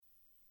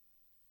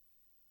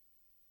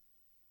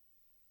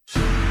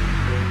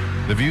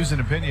The views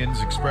and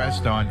opinions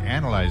expressed on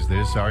Analyze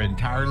This are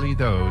entirely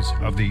those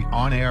of the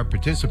on-air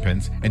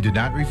participants and do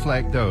not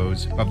reflect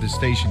those of the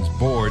station's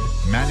board,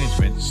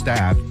 management,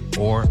 staff,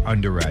 or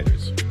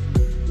underwriters.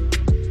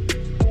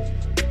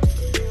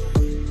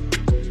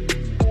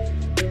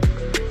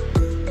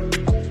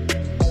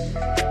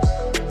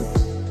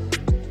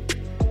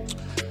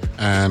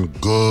 And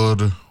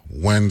good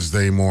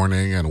Wednesday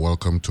morning, and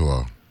welcome to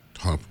a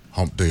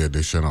hump day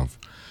edition of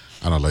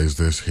Analyze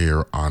This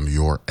here on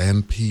your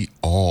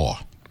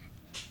NPR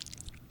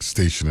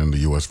station in the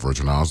U.S.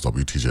 Virgin Islands,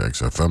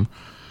 WTJX FM,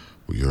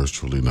 with yours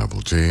truly, Neville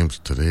James.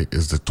 Today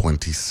is the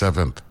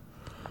 27th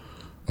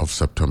of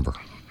September.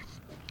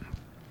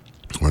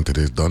 When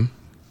today's done,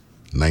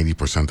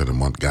 90% of the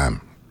month gone.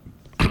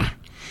 And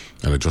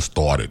it just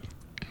started.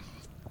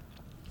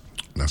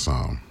 That's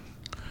how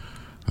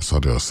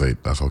they'll say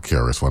it. That's how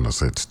Karis want to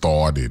say it.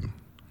 Started.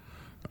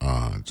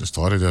 Just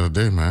started the other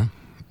day, man.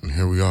 And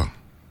here we are.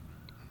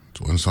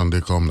 So when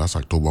Sunday comes, that's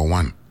October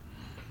 1.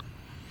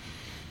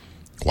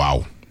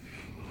 Wow.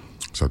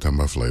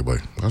 September fly by.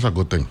 That's a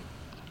good thing.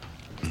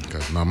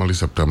 Because normally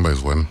September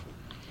is when,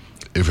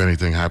 if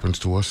anything happens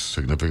to us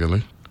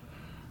significantly,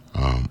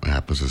 it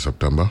happens in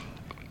September.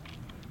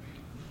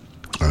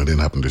 And it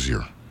didn't happen this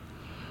year.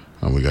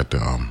 And we got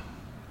Vitima.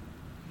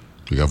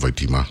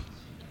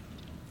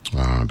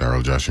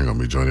 Daryl Jaschen going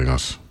to be joining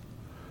us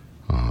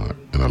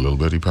in a little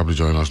bit. He probably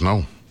join us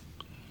now.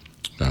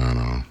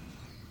 And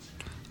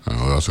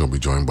we're also going to be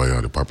joined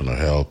by Department of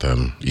Health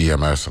and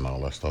EMS and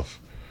all that stuff.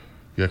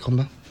 Yeah, come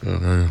down.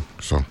 Yeah.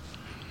 So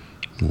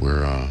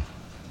we're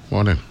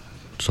on in.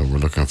 So we're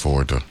looking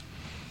forward to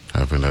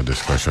having that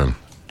discussion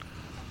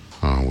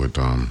with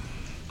the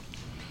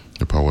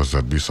powers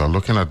that be. So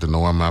looking at the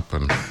NOAA map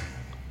and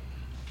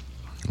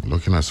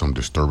looking at some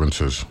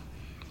disturbances.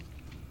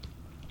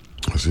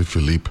 I see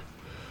Philippe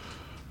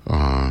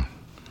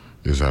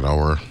is at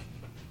our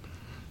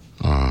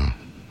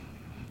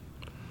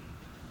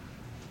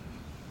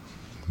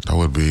that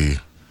would be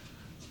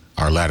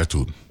our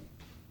latitude,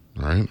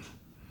 right?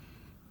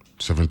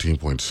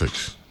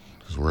 17.6,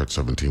 because we're at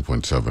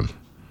 17.7,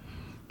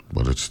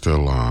 but it's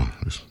still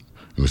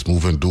it's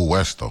moving due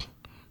west though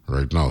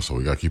right now, so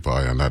we got to keep an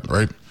eye on that,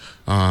 right?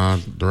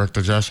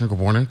 Director Jaschen, good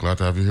morning. Glad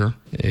to have you here.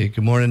 Hey,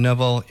 good morning,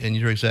 Neville. And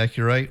you're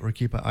exactly right. We're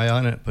keeping an eye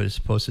on it, but it's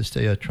supposed to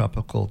stay a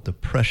tropical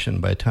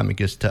depression by the time it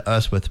gets to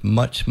us with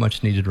much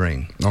needed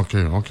rain.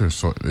 Okay.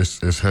 So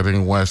it's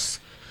heading west.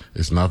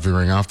 It's not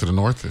veering off to the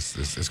north.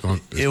 It's going.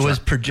 It was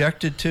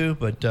projected to,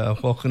 but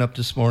woken up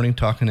this morning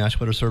talking to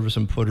National Weather Service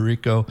in Puerto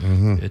Rico.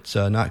 Mm-hmm. It's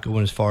not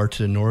going as far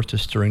to the north, to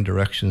stirring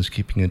directions,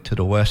 keeping it to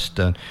the west.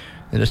 The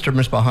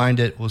disturbance behind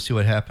it, we'll see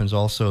what happens.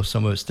 Also,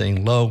 some of it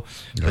staying low.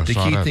 Yeah, but the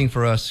key thing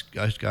for us,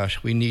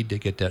 gosh, we need to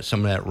get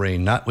some of that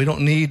rain. We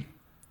don't need,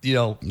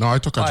 No, I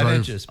took a 5 drive.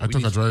 inches, I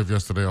took a drive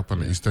yesterday up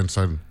on the eastern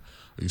side of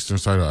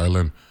the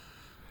island.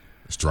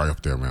 It's dry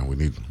up there, man.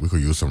 We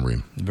could use some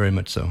rain. Very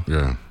much so.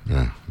 Yeah.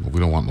 But we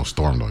don't want no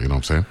storm, though. You know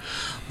what I'm saying?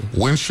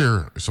 Wind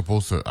shear is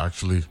supposed to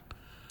actually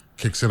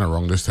kicks in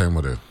around this time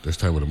of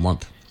the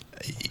month.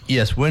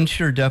 Yes, wind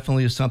shear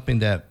definitely is something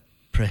that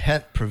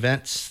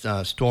prevents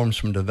storms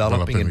from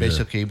developing. And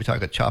basically, we talk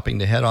about chopping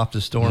the head off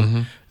the storm.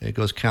 Mm-hmm. It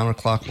goes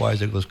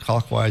counterclockwise. It goes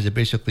clockwise. It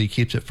basically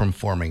keeps it from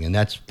forming, and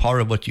that's part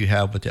of what you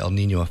have with the El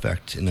Nino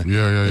effect. It's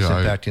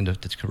impacting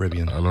the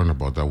Caribbean. I learned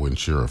about that wind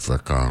shear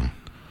effect.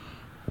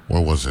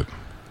 Where was it?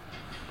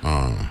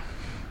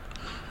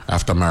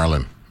 After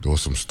Maryland, there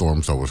was some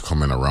storms that was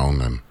coming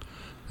around, and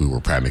we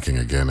were panicking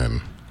again.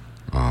 And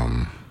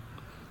I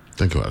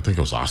think it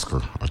was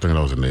Oscar. I think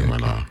that was the name.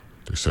 Okay. And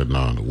they said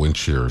no, the wind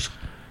shears.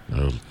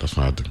 That's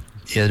not.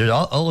 Yeah, there's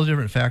all those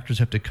different factors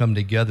have to come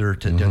together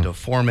to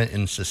form it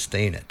and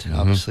sustain it. Mm-hmm.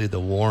 Obviously, the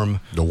warm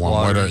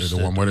waters,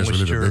 weather, the weather is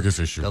really the biggest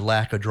issue. The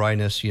lack of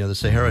dryness. The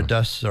Sahara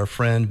dust is our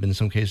friend, but in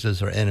some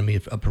cases our enemy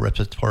of upper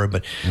respiratory.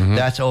 But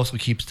that also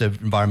keeps the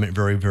environment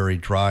very, very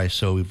dry.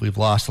 So we've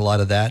lost a lot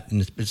of that,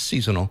 and it's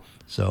seasonal.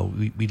 So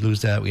we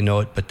lose that, we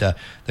know it. But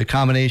the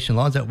combination, as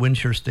long as that wind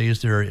shear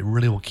stays there, it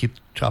really will keep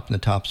chopping the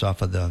tops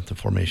off of the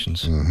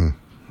formations.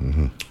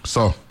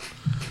 So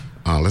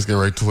let's get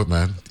right to it,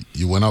 man.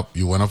 You went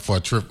up for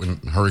a trip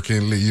with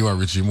Hurricane Lee, you and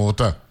Richie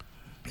Mota.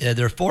 Yeah,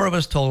 there are 4 of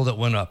us total that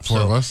went up. Four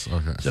of us?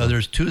 Okay. So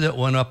there's 2 that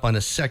went up on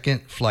a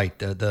second flight.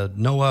 The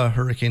NOAA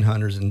hurricane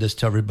hunters, and just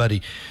to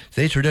everybody,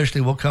 they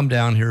traditionally will come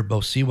down here,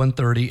 both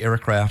C-130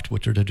 aircraft,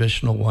 which are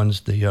traditional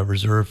ones, the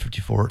Reserve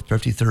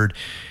 53rd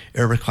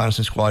Air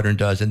Reconnaissance Squadron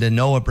does. And then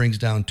NOAA brings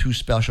down 2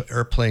 special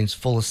airplanes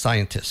full of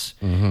scientists.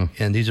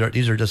 And these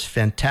are just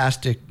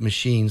fantastic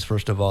machines,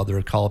 first of all.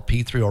 They're called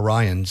P-3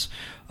 Orions.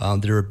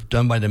 They're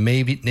done by the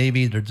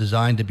Navy. They're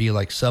designed to be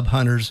like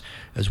sub-hunters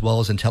as well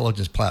as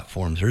intelligence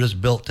platforms. They're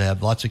just built to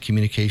have lots of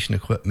communication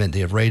equipment. They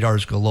have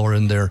radars galore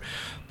in there.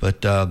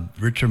 But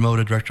Director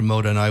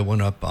Mota, and I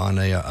went up on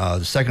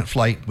the second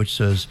flight, which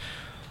says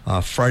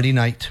Friday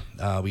night.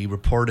 We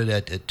reported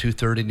at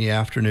 2:30 in the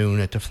afternoon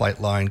at the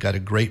flight line, got a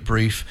great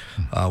brief.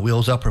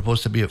 Wheels up were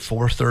supposed to be at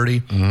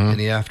 4:30 in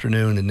the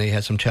afternoon, and they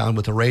had some challenge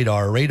with the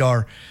radar.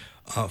 Radar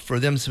For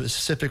them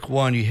specific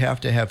one, you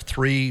have to have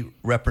 3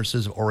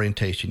 references of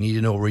orientation. You need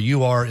to know where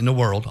you are in the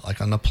world,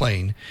 like on the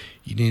plane.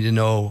 You need to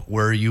know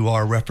where you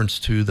are reference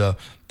to the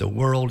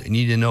world, and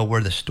you need to know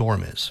where the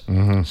storm is.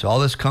 So all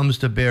this comes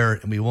to bear,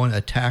 and we want to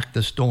attack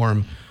the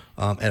storm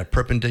at a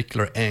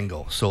perpendicular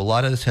angle. So a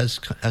lot of this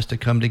has to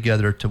come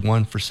together to,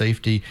 1, for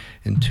safety,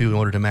 and 2, in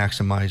order to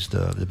maximize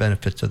the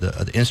benefits of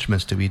the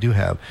instruments that we do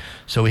have.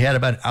 So we had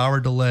about an hour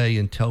delay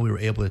until we were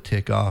able to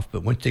take off.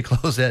 But once they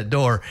close that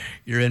door,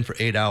 you're in for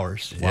 8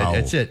 hours. Wow.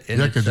 That's it. And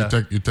yeah, because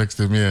you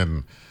texted me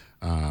in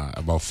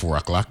about 4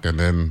 o'clock, and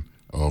then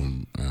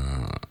when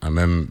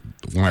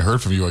I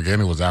heard from you again,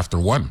 it was after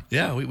 1.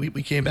 Yeah,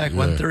 we came back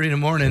 1:30 in the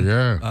morning.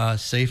 Yeah.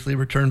 Safely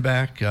returned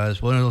back.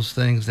 It's one of those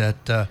things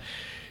that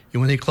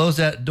when they close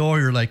that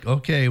door, you're like,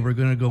 okay, we're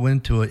going to go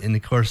into it. And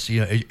of course,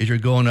 as you're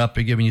going up,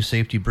 they're giving you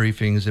safety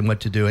briefings and what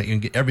to do.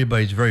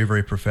 Everybody's very,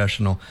 very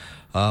professional.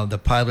 The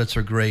pilots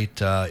are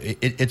great.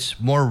 It's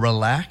more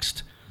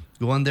relaxed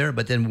going there.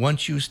 But then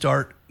once you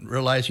start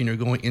realizing you're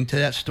going into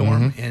that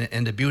storm,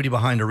 and the beauty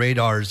behind the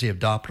radars, they have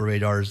Doppler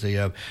radars, they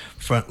have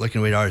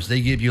front-looking radars.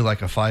 They give you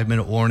like a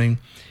 5-minute warning,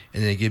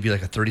 and they give you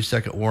like a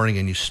 30-second warning,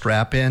 and you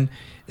strap in,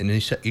 and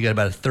then you got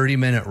about a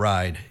 30-minute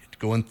ride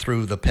going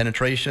through the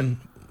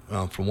penetration.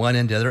 From one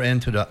end to the other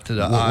end to the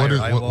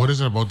eye. What is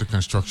it about the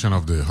construction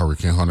of the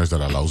Hurricane Hunters that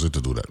allows it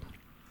to do that?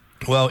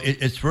 Well,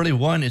 it's really,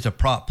 one, it's a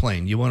prop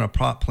plane. You want a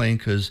prop plane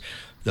because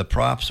the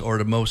props are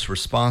the most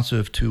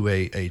responsive to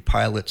a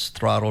pilot's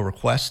throttle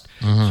request.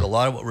 So a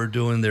lot of what we're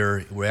doing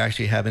there, we're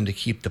actually having to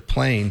keep the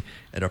plane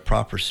at a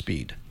proper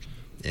speed.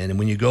 And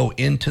when you go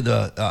into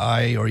the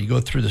eye or you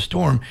go through the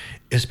storm,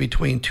 it's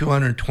between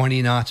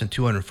 220 knots and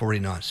 240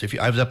 knots.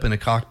 I was up in the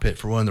cockpit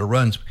for one of the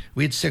runs.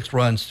 We had 6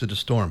 runs through the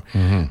storm.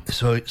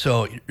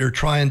 So you're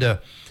trying to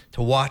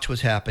watch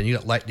what's happening. You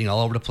got lightning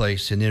all over the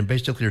place, and then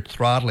basically you're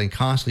throttling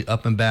constantly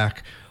up and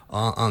back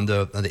on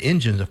the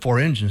engines, the 4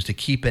 engines, to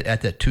keep it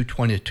at that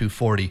 220 to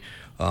 240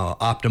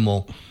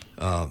 optimal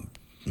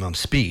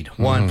speed.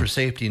 1, for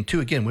safety, and 2,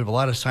 again, we have a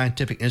lot of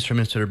scientific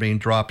instruments that are being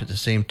dropped at the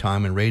same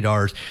time, and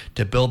radars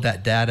to build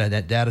that data.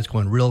 That data is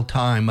going real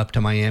time up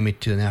to Miami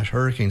to the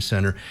National Hurricane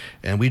Center,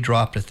 and we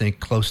dropped, I think,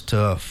 close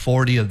to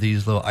 40 of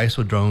these little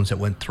isodrones that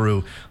went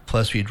through.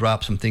 Plus, we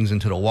dropped some things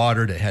into the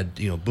water that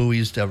had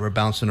buoys that were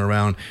bouncing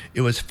around.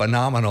 It was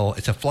phenomenal.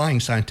 It's a flying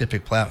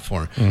scientific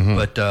platform,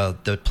 but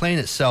the plane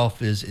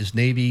itself is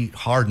Navy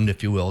hardened,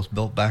 if you will. It's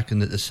built back in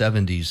the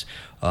 70s.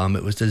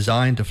 It was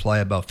designed to fly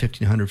about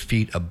 1,500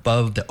 feet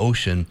above the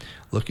ocean,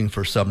 looking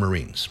for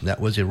submarines.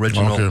 That was the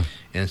original. Okay.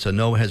 And so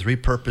NOAA has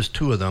repurposed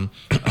 2 of them.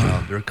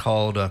 They're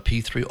called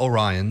P3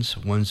 Orions.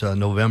 One's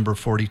November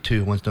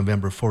 42, one's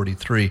November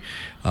 43.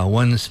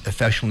 One's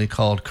affectionately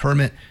called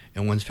Kermit,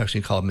 and one's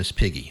affectionately called Miss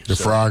Piggy. The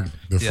frog.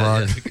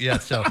 Yeah,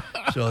 so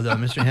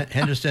Mr.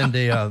 Henderson,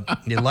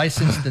 they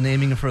licensed the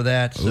naming for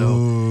that.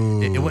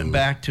 So it went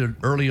back to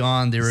early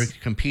on. They were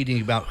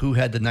competing about who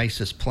had the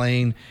nicest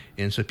plane,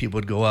 and so people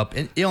would go up.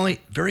 And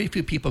very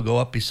few people go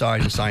up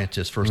besides the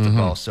scientists, first of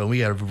all. So we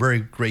had a very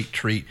great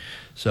treat.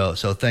 So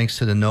thanks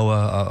to the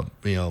NOAA,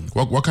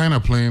 What kind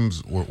of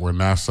planes were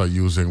NASA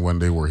using when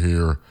they were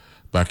here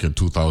back in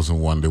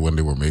 2001? When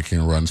they were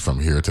making runs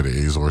from here to the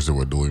Azores, they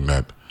were doing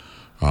that.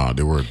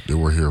 They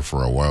were here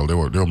for a while. They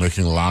were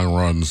making long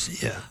runs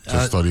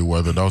to study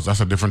weather. That's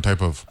a different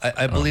type of.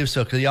 I believe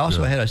so, because they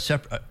also had a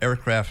separate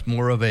aircraft,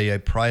 more of a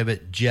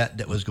private jet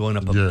that was going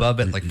up above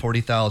it, like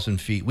 40,000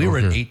 feet. We were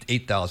at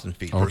 8,000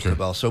 feet first of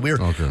all, so we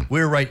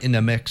were right in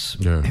the mix.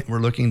 Yeah. We're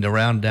looking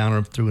around,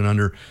 down, through and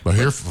under. But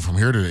from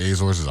here to the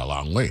Azores is a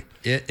long way.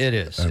 It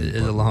is. It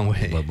is a long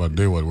way. But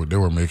they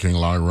were making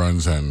long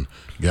runs and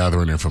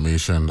gathering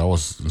information. That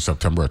was in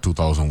September of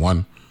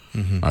 2001.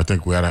 I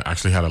think we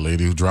actually had a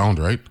lady who drowned,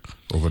 right?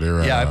 Over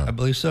there. I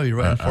believe so. You're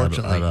right,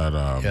 unfortunately.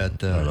 At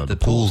the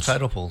pools,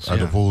 tidal pools. At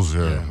the pools,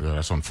 yeah,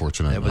 that's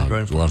unfortunate. It was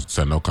very unfortunate. We want to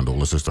send no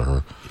condolences to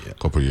her. A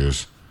couple of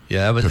years.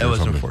 Yeah, that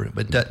was important.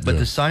 But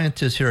the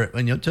scientists here,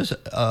 and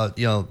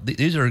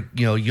these are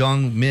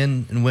young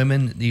men and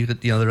women. They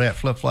got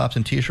flip flops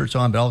and T-shirts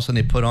on, but all of a sudden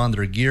they put on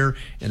their gear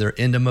and they're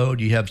into mode.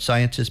 You have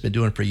scientists been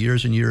doing it for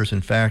years and years.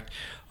 In fact,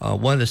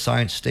 one of the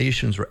science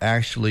stations were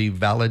actually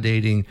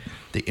validating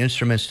the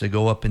instruments to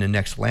go up in the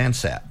next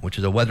Landsat, which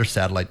is a weather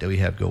satellite that we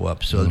have go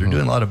up. So they're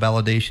doing a lot of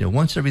validation. And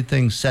once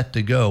everything's set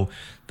to go,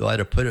 they'll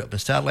either put it up in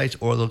satellites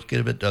or they'll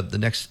give it the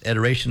next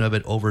iteration of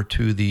it over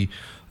to the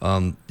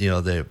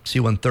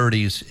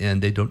C-130s,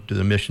 and they don't do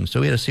the mission. So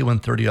we had a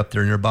C-130 up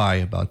there nearby,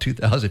 about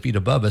 2,000 feet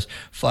above us,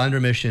 flying their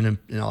mission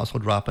and also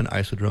dropping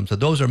isodromes. So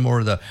those are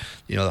more the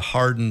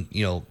hardened,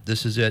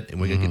 this is it, and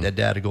we're going to get that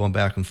data going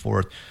back and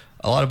forth.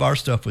 A lot of our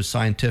stuff was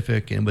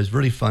scientific and was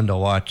really fun to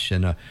watch,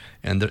 and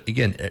And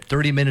again, at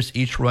 30 minutes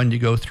each run you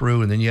go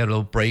through, and then you had a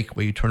little break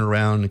where you turn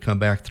around and come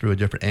back through a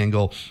different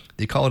angle.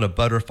 They call it a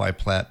butterfly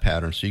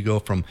pattern. So you go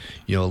from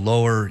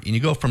lower, and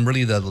you go from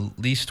really the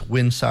least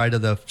wind side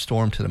of the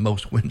storm to the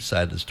most wind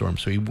side of the storm.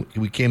 So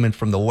we came in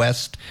from the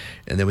west,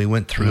 and then we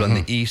went through on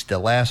the east. The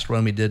last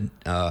run we did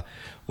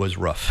was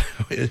rough.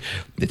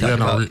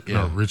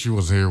 Richie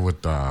was here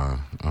with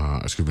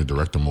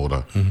Director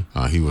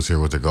Moda. He was here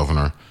with the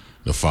governor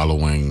the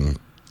following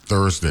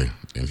Thursday,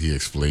 and he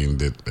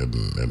explained it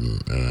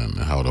and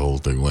how the whole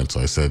thing went.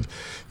 So I said,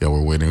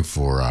 we're waiting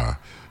for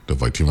the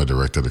Vitima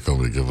director to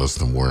come to give us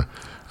the more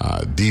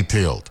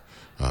detailed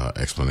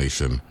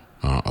explanation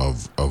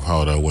of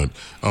how that went.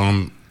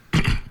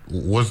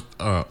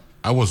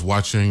 I was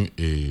watching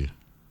a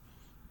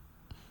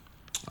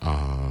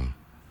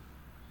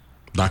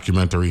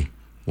documentary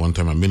one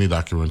time, a mini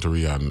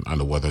documentary on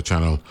the Weather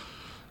Channel.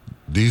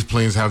 These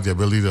planes have the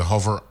ability to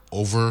hover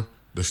over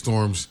the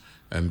storms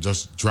and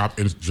just drop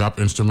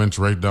instruments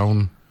right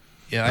down.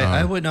 Yeah,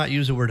 I would not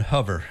use the word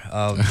hover.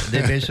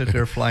 They basically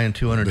are flying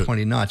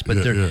 220 knots,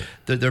 but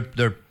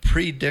they're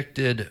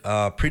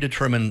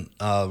predetermined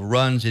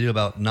runs. They do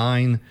about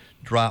 9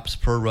 drops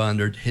per run.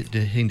 They're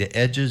hitting the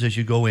edges as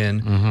you go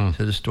in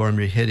to the storm.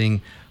 You're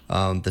hitting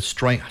the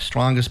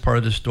strongest part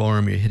of the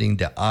storm. You're hitting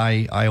the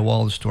eye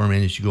wall of the storm,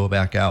 and as you go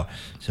back out.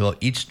 So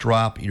each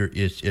drop,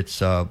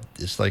 it's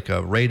like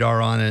a radar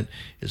on it.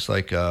 It's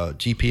like a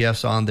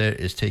GPS on there.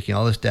 It's taking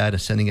all this data,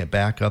 sending it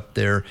back up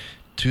there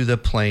to the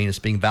plane. It's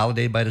being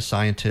validated by the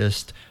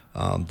scientist.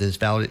 It's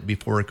validated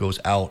before it goes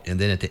out, and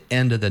then at the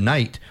end of the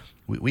night,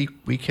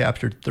 we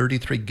captured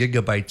 33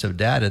 gigabytes of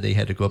data. They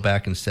had to go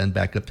back and send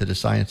back up to the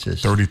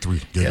scientists. 33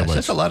 gigabytes. Yes,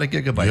 that's a lot of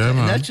gigabytes. Yeah,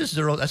 and that's just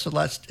zero. That's a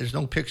lot. There's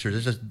no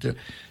pictures.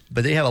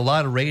 But they have a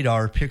lot of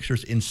radar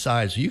pictures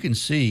inside, so you can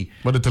see.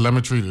 But the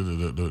telemetry,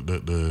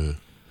 the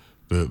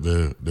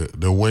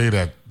way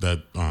that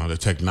the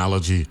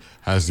technology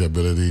has the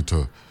ability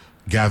to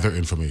gather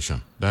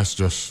information, that's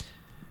just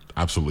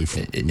absolutely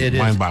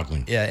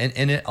mind-boggling. Yeah,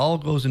 and it all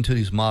goes into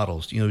these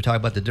models. We talk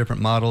about the different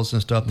models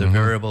and stuff, the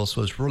variables.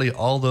 So it's really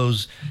all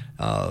those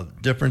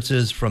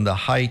differences from the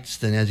heights.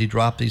 Then as you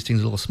drop these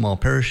things, little small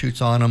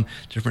parachutes on them,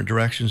 different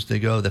directions they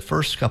go. The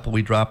first couple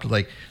we dropped,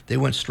 they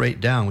went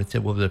straight down. We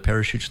said, well, the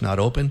parachute's not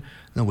open.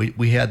 No,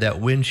 we had that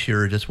wind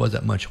shear. Just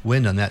wasn't much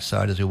wind on that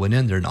side as we went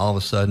in there. And all of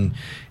a sudden,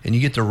 and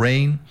you get the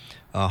rain,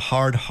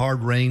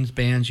 hard rain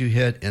bands you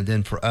hit. And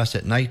then for us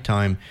at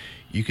nighttime,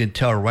 you can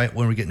tell right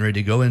when we're getting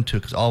ready to go into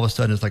it, because all of a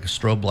sudden it's like a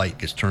strobe light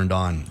gets turned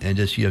on, and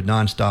just you have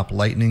nonstop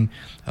lightning.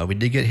 We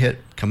did get hit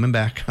coming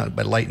back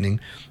by lightning.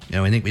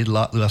 I think we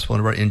lost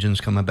one of our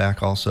engines coming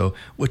back also,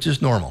 which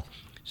is normal.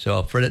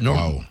 So for that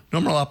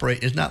normal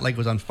operate, it's not like it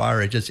was on fire.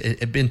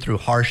 It been through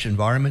harsh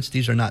environments.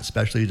 These are not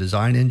specially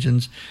designed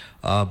engines,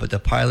 but the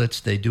pilots,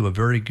 they do a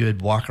very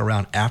good walk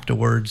around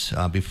afterwards,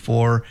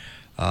 before.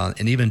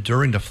 And even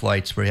during the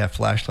flights, where you have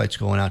flashlights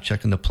going out,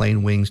 checking the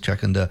plane wings,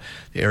 checking the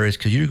areas,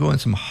 because you're going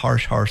some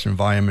harsh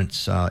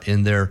environments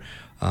in there.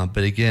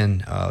 But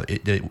again,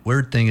 the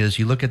weird thing is,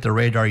 you look at the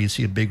radar, you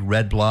see a big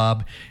red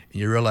blob,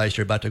 and you realize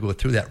you're about to go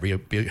through that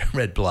big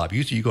red blob.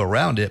 Usually you go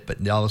around it,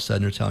 but all of a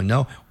sudden they're telling,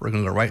 no, we're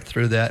going to go right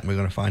through that, and we're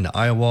going to find the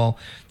eye wall.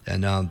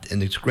 And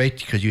it's great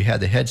because you had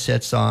the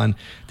headsets on.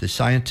 The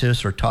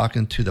scientists are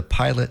talking to the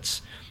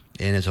pilots,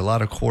 and there's a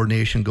lot of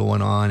coordination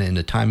going on, and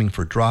the timing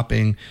for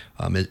dropping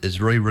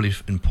is really, really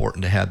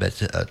important to have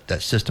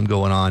that system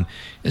going on.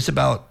 It's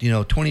about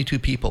 22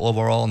 people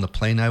overall on the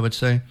plane, I would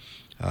say,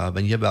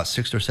 but you have about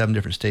 6 or 7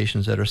 different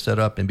stations that are set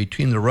up, and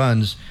between the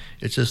runs,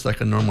 it's just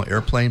like a normal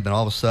airplane. But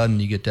all of a sudden,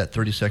 you get that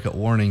 30-second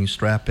warning, you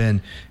strap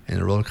in, and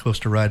the roller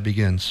coaster ride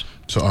begins.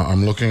 So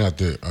I'm looking at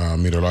the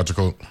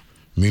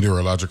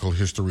meteorological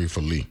history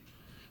for Lee,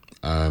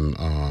 and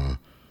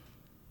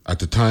at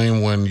the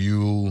time when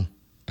you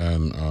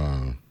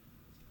and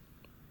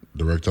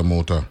Director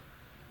Mota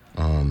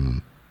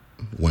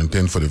went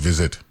in for the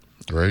visit,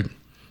 right?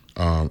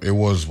 It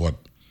was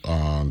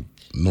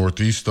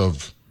northeast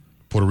of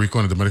Puerto Rico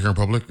and the Dominican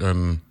Republic,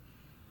 and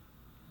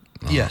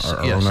yes.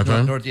 Around that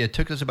time? It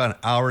took us about an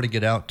hour to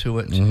get out to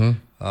it.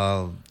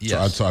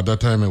 Yes. So at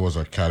that time, it was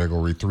a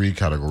Category 3,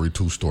 Category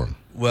 2 storm.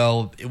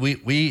 Well,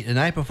 we the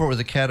night before it was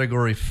a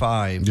Category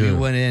 5. Yeah. We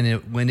went in.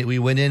 When we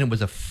went in, it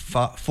was a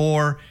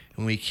 4.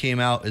 When we came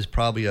out, is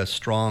probably a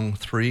strong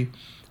 3.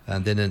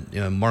 And then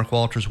Mark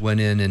Walters went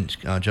in, and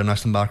John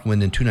Eisenbach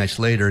went in 2 nights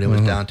later, and it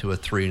was down to a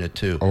 3 and a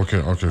 2.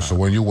 Okay. So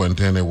when you went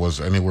in, it was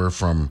anywhere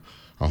from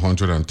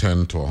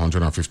 110 to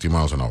 150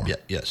 miles an hour. Yeah,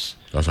 yes.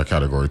 That's a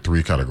Category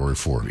 3, Category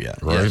 4. Yeah,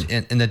 right.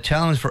 Yes. And the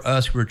challenge for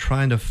us, we were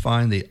trying to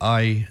find the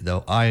eye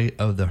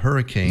of the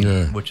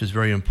hurricane, which is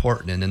very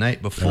important. And the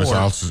night before,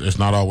 it's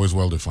not always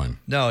well defined.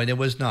 No, and it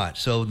was not.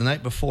 So the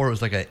night before, it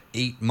was like an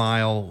 8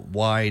 mile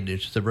wide.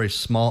 It's just a very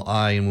small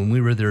eye, and when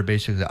we were there,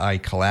 basically the eye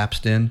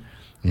collapsed in.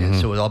 And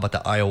so it was all about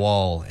the eye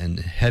wall and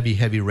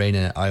heavy rain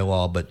in that eye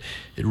wall, but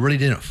it really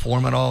didn't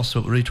form at all. So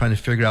we're really trying to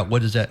figure out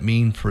what does that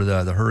mean for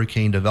the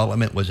hurricane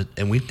development. Was it?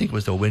 And we think it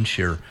was the wind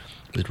shear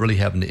was really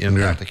having the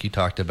impact, like you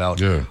talked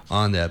about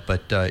on that.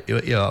 But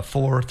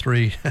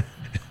 4-3,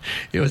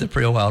 it was a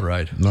pretty wild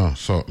ride. No,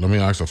 so let me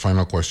ask a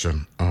final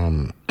question.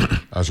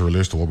 As it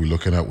relates to what we're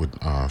looking at with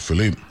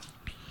Philippe,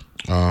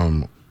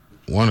 one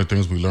of the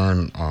things we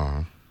learn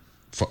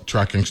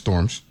tracking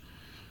storms,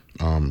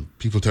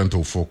 people tend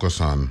to focus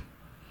on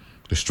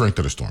the strength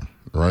of the storm,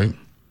 right?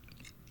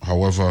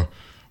 However,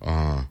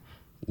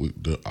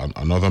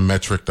 another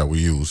metric that we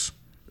use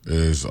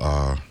is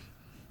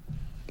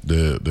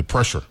the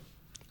pressure,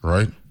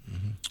 right?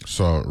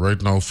 So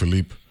right now,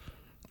 Philippe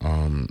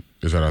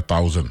is at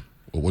 1,000.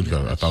 What you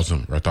got?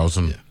 1,000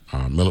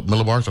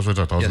 millibars. That's what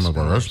it's 1,000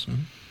 millibars.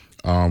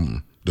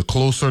 The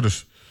closer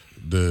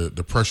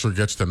the pressure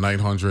gets to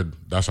 900,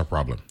 that's a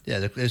problem.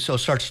 Yeah, so it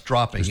starts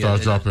dropping. It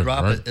starts dropping,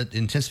 right?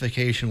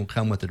 Intensification will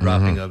come with the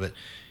dropping of it.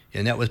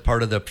 And that was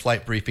part of the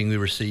flight briefing we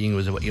were seeing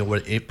was,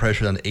 what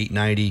pressure on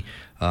 890,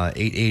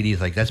 880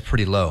 is like, that's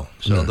pretty low.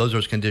 So those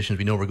are conditions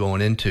we know we're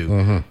going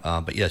into.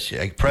 But yes,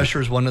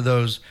 pressure is one of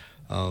those.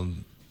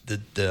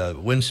 The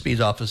wind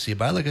speeds, obviously,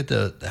 but I look at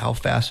how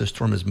fast the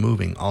storm is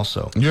moving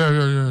also.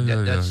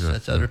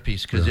 That's the other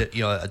piece, because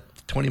a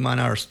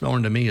 20-mile-an-hour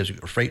storm to me is a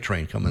freight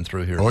train coming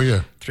through here. Oh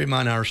yeah,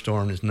 3-mile-an-hour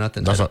storm is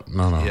nothing. That's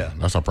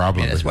that's a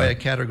problem. And that's why a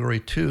Category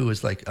 2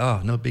 is like,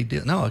 oh, no big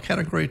deal. No, a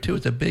Category 2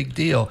 is a big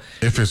deal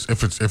if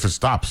it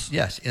stops.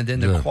 Yes, and then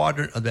the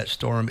quadrant of that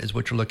storm is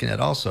what you're looking at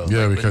also.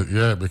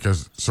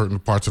 Because certain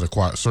quadrants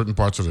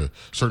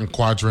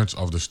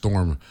of the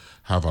storm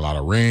have a lot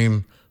of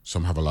rain.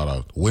 Some have a lot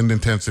of wind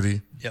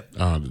intensity. Yep.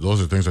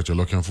 Those are things that you're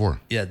looking for.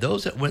 Yeah,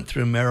 those that went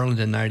through Maryland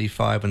in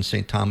 95 and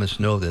St.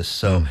 Thomas know this.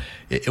 So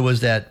it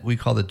was that we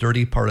call the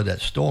dirty part of that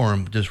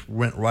storm just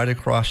went right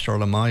across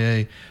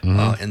Charlemagne,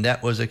 and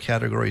that was a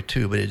Category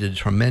 2, but it did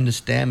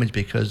tremendous damage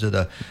because of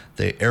the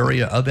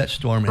area of that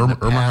storm.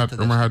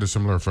 Irma had a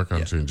similar effect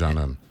on St.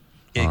 John.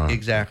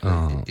 Exactly.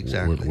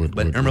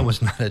 But Irma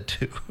was not a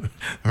 2.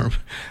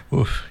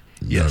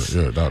 Yes.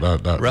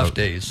 Rough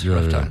days,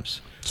 rough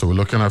times. So we're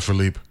looking at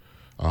Philippe.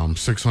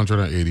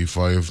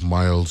 685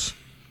 miles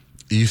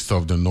east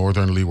of the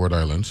northern Leeward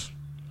Islands,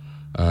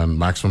 and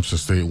maximum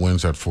sustained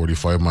winds at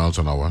 45 miles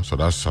an hour. So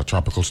that's a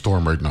tropical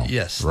storm right now.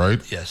 Yes.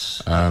 Right?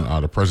 Yes.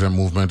 And the present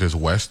movement is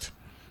west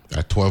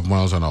at 12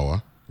 miles an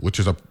hour, which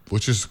is a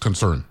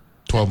concern.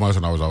 12 miles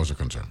an hour is always a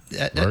concern.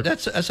 Right?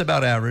 That's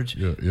about average.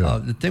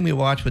 The thing we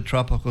watch with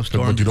tropical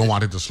storms, but you don't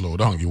want it to slow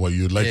down.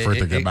 You'd like for it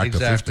to get back to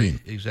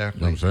 15. Exactly.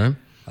 You know what I'm saying?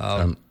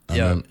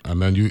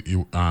 And then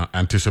you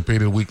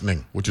anticipated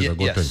weakening, which is a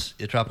good thing.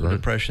 Yes, tropical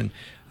depression.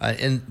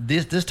 And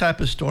this type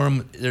of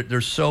storm,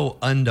 they're so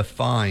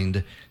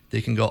undefined,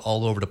 they can go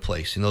all over the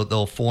place.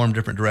 They'll form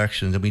different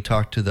directions. And we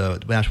talk to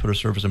the National Weather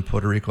Service in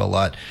Puerto Rico a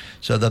lot.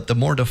 So the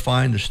more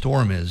defined the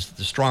storm is,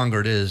 the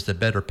stronger it is, the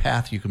better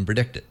path you can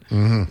predict it.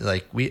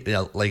 Like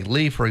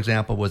Lee, for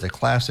example, was a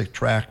classic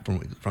track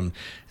from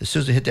as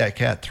soon as it hit that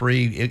Cat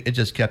 3, it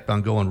just kept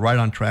on going right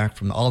on track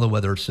from all the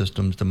weather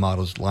systems. The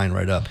models line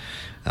right up.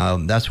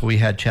 That's where we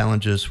had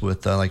challenges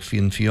with like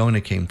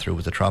Fiona came through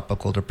with a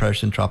tropical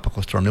depression,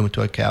 tropical storm. Then went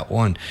to a Cat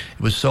 1. It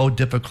was so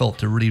difficult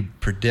to really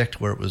predict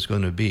where it was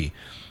going to be.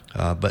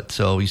 But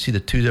so you see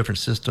the two different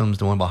systems,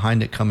 the one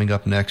behind it coming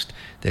up next,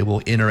 they will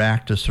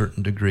interact to a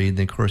certain degree. And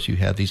then, of course, you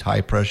have these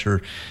high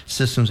pressure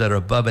systems that are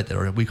above it,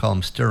 we call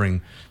them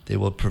steering. They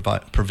will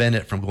prevent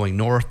it from going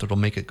north. It'll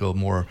make it go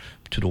more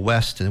to the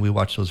west. And we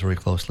watch those very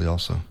closely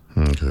also.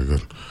 Okay,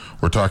 good.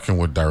 We're talking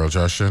with Daryl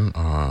Jaschen,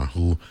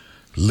 who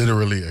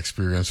literally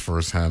experienced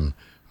firsthand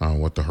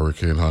what the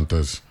hurricane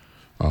hunters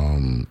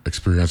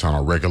experience on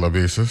a regular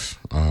basis,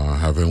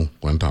 having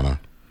went on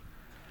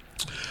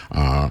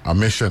a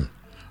mission.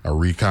 A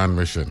recon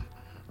mission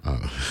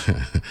back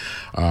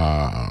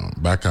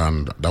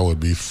on, that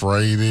would be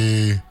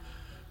Friday.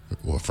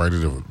 Well,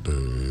 Friday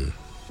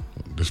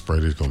this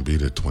Friday is going to be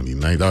the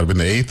 29th. That would have been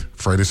the 8th,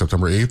 Friday,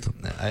 September 8th.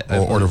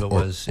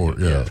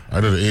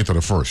 Either the 8th or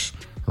the 1st,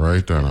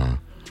 right?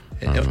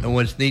 And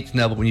what's neat to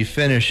know, but when you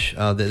finish,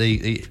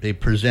 they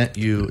present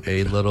you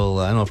a little,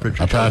 I don't know if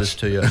Richard showed this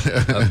to you,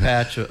 a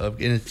patch of,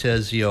 and it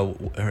says,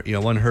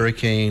 one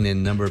hurricane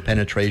and number of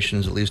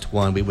penetrations, at least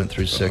one. We went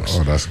through 6.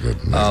 Oh, that's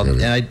good.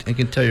 And I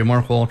can tell you,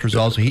 Mark Walters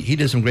also, he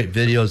did some great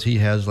videos. He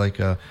has like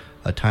a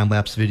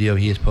time-lapse video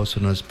he has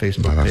posted on his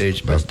Facebook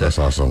page. That's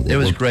awesome. It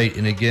was great.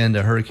 And again,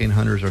 the hurricane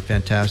hunters are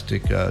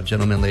fantastic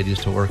gentlemen, ladies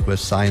to work with,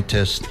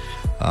 scientists.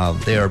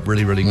 They are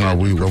really, really good.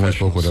 We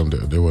spoke with them.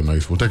 They were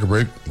nice. We'll take a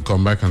break. We'll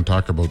come back and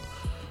talk about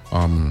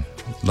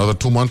another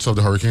 2 months of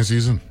the hurricane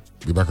season.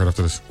 Be back right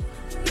after this.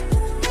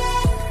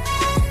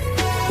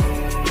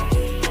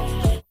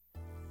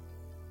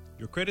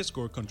 Your credit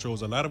score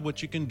controls a lot of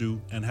what you can do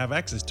and have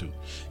access to.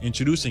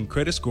 Introducing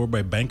Credit Score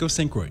by Bank of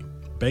St. Croix.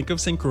 Bank of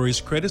St.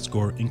 Croix's credit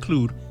score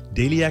include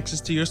daily access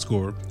to your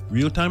score,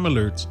 real-time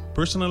alerts,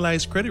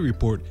 personalized credit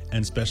report,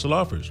 and special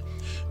offers.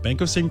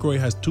 Bank of St. Croix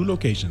has 2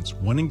 locations,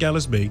 one in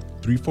Gallows Bay,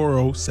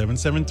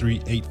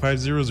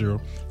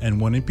 340-773-8500, and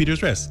one in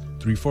Peters Rest,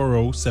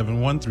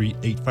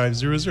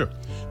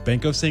 340-713-8500.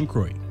 Bank of St.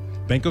 Croix,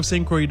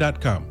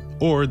 bankofstcroix.com,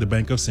 or the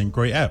Bank of St.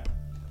 Croix app.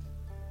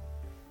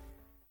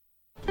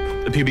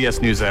 The PBS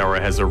NewsHour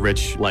has a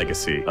rich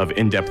legacy of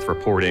in-depth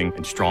reporting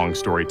and strong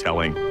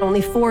storytelling.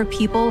 Only 4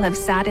 people have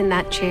sat in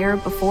that chair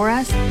before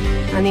us,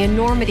 and the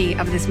enormity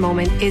of this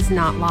moment is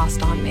not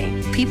lost on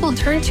me. People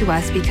turn to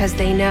us because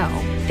they know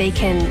they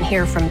can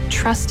hear from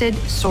trusted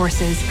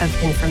sources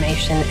of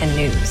information and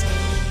news.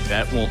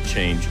 That won't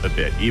change a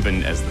bit,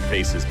 even as the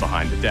faces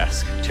behind the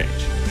desk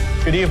change.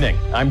 Good evening.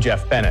 I'm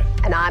Jeff Bennett.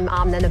 And I'm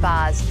Amna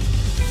Nawaz.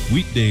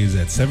 Weekdays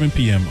at 7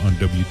 p.m. on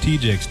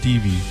WTJX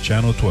TV,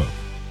 Channel 12.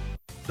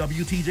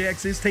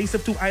 WTJX's Taste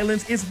of Two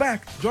Islands is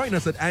back. Join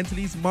us at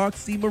Antilles Mark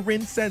C.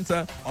 Marin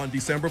Center on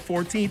December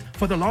 14th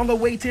for the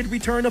long-awaited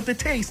return of The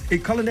Taste, a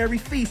culinary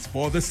feast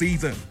for the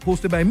season.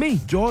 Hosted by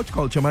me, George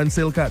Culturman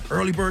Silcat.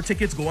 Early bird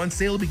tickets go on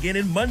sale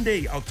beginning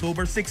Monday,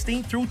 October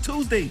 16th through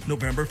Tuesday,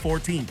 November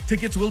 14th.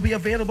 Tickets will be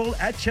available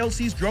at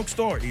Chelsea's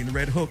Drugstore in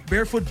Red Hook,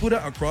 Barefoot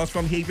Buddha across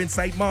from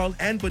Haven-Side Mall,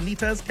 and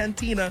Bonita's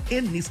Cantina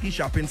in Niski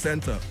Shopping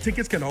Center.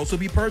 Tickets can also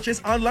be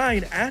purchased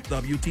online at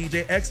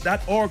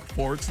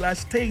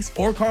wtjx.org/taste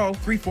or call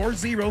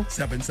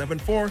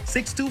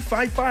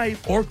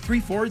 340-774-6255 or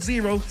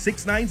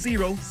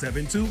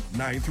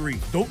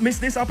 340-690-7293. Don't miss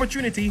this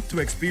opportunity to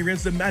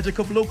experience the magic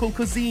of local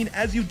cuisine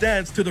as you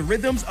dance to the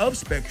rhythms of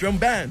Spectrum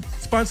Band.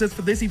 Sponsors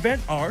for this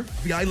event are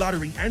VI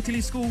Lottery,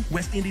 Antilles School,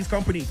 West Indies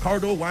Company,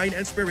 Cardo Wine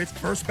and Spirits,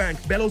 First Bank,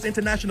 Bellows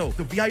International,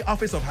 the VI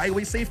Office of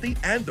Highway Safety,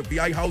 and the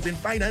VI Housing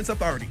Finance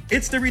Authority.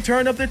 It's the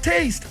return of The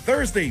Taste,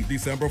 Thursday,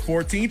 December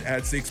 14th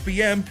at 6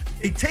 p.m.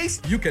 A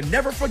taste you can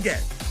never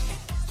forget.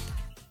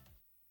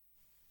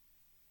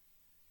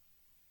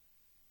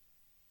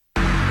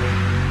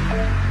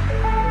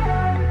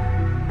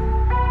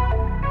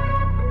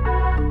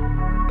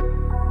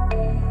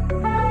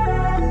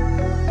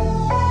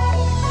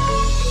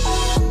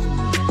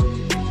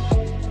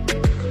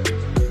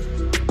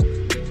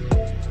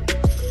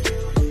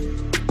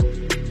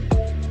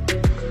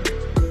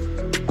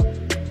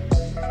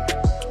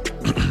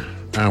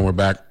 And we're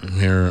back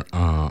here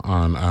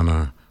on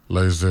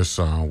Analyze This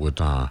with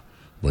my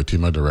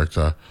team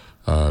director,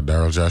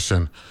 Daryl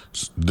Jaschen.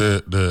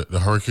 The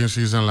hurricane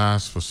season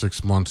lasts for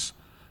 6 months.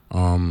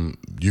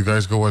 You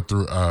guys go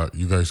through a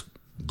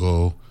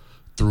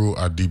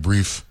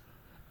debrief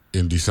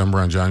in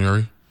December and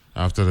January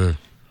after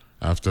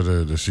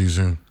the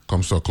season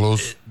comes to a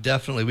close?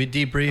 Definitely. We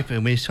debrief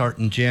and we start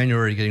in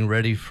January getting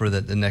ready for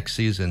the next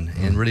season.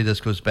 Mm-hmm. And really this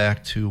goes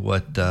back to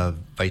what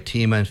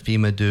Vitima and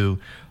FEMA do.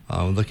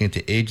 Looking at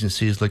the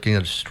agencies, looking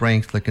at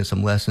strength, looking at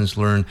some lessons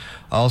learned.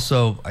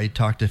 Also, I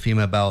talked to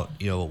FEMA about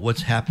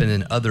what's happened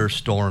in other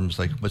storms,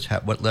 like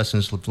what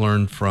lessons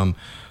learned from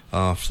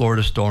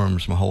Florida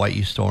storms, from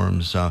Hawaii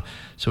storms. So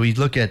we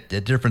look at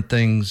different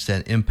things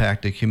that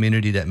impact a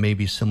community that may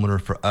be similar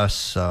for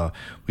us.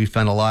 We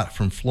found a lot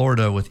from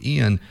Florida with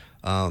Ian.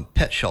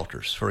 Pet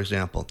shelters, for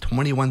example,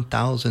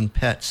 21,000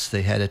 pets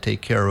they had to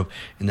take care of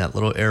in that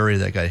little area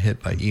that got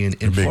hit by Ian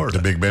in Florida.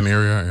 The Big Bend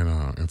area in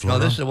Florida? No,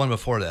 this is the one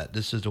before that.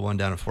 This is the one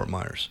down in Fort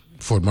Myers.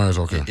 Fort Myers,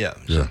 okay. Yeah.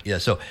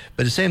 So,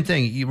 but the same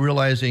thing, you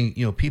realizing,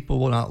 people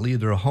will not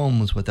leave their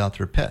homes without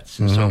their pets.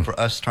 And so for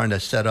us trying to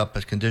set up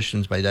as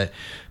conditions by that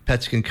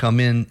pets can come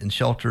in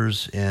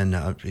shelters and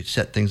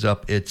set things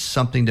up, it's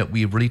something that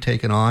we've really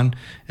taken on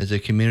as a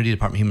community,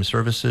 Department of Human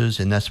Services,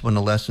 and that's one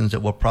of the lessons that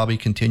we'll probably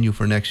continue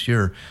for next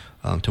year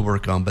to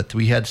work on. But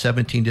we had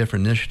 17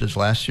 different initiatives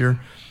last year.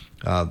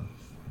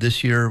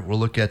 This year, we'll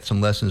look at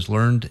some lessons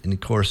learned. And, of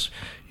course,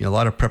 a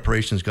lot of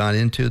preparation has gone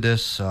into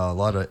this, a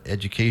lot of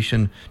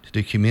education to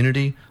the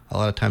community, a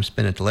lot of time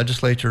spent at the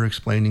legislature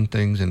explaining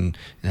things and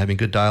having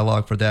good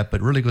dialogue for that. But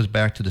it really goes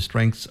back to the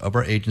strengths of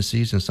our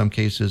agencies. In some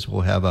cases,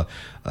 we'll have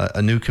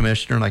a new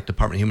commissioner, like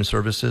Department of Human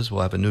Services.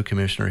 We'll have a new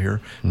commissioner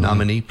here,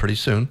 nominee pretty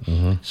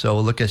soon. So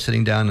we'll look at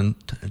sitting down and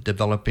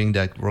developing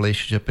that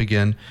relationship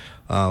again.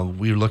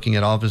 We're looking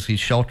at, obviously,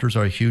 shelters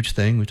are a huge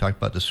thing. We talked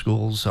about the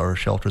schools, our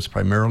shelters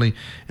primarily,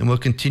 and we'll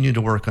continue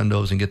to work on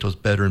those and get those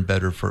better and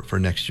better for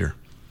next year.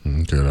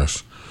 Okay,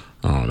 that's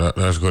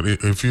good.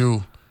 If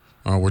you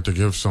were to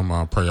give some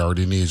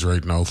priority needs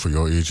right now for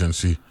your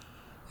agency,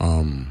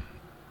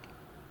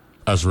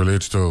 as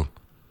relates to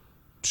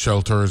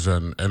shelters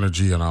and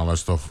energy and all that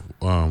stuff,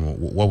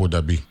 what would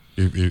that be?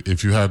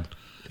 If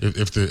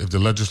the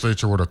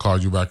legislature were to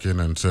call you back in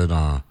and said,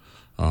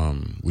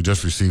 we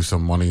just received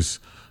some monies,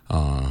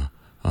 Director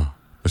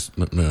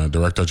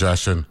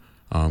Jaschen,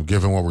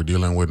 given what we're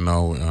dealing with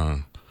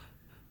now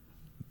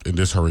in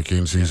this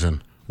hurricane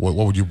season, what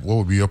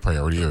would be your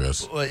priority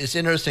areas? Well, it's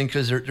interesting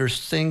because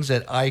there's things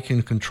that I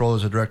can control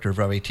as a director of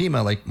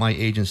VITEMA, like my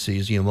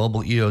agencies.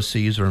 Mobile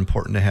EOCs are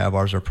important to have.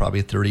 Ours are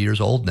probably 30 years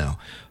old now.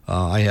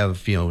 I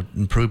have,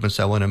 improvements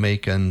I want to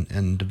make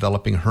and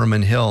developing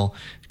Herman Hill,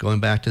 going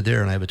back to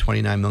there, and I have a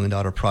 $29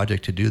 million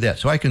project to do that.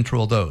 So I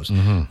control those.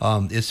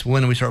 It's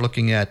when we start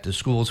looking at the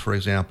schools, for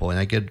example, and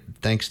I get,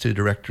 thanks to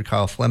Director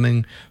Kyle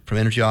Fleming from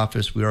Energy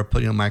Office, we are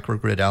putting a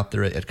microgrid out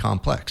there at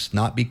Complex,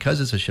 not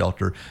because it's a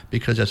shelter,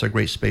 because that's a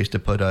great space to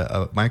put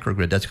a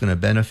microgrid. That's going to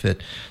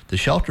benefit the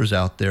shelters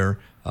out there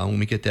when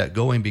we get that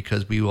going,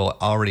 because we will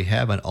already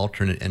have an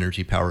alternate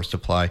energy power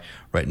supply.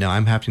 Right now,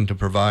 I'm having to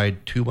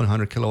provide 2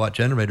 100-kilowatt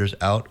generators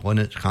out, one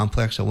at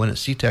Complex and one at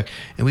CTEC,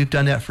 and we've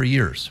done that for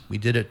years. We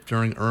did it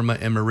during Irma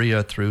and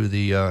Maria through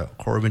the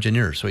Corps of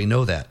Engineers, so we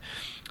know that.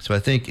 So I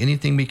think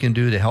anything we can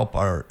do to help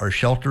our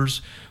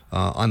shelters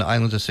on the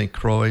islands of St.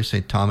 Croix,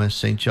 St. Thomas,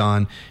 St.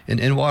 John, and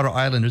in Water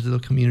Island, there's a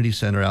little community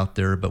center out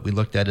there, but we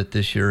looked at it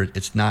this year.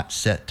 It's not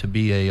set to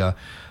be a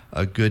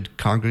good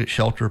congregate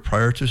shelter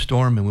prior to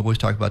storm, and we always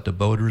talk about the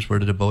boaters. Where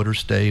did the boaters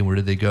stay and where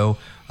did they go?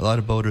 A lot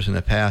of boaters in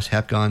the past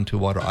have gone to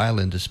Water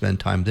Island to spend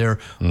time there,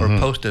 or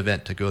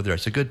post-event to go there.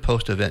 It's a good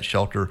post-event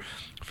shelter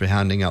for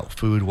handing out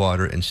food,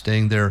 water, and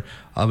staying there.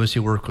 Obviously,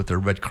 work with the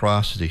Red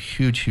Cross is a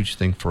huge, huge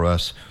thing for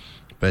us.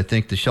 But I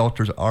think the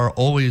shelters are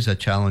always a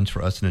challenge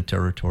for us in the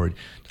territory.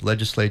 The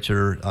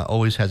legislature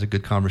always has a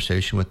good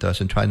conversation with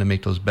us and trying to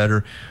make those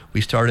better.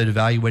 We started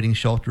evaluating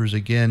shelters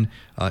again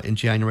in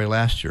January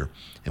last year.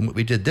 And what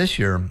we did this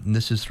year, and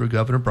this is through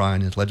Governor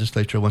Bryan, his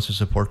legislature wants to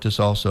support this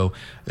also,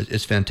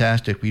 it's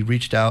fantastic. We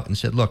reached out and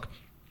said, look,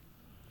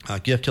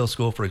 Gift Hill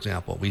School, for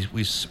example, we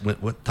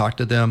went, talked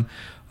to them,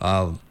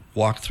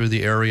 walked through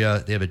the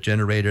area. They have a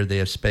generator, they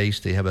have space,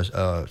 they have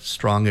a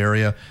strong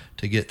area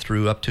to get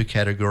through up to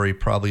category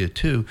probably a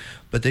 2.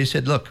 But they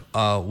said, look,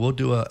 we'll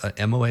do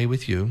a MOA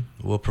with you.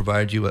 We'll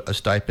provide you a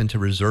stipend to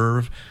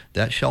reserve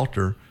that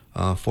shelter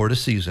for the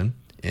season.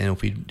 And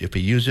if we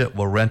use it,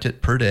 we'll rent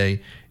it per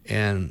day.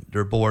 And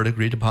their board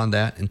agreed upon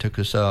that and took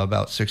us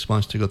about 6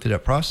 months to go through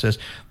that process.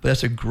 But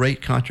that's a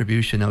great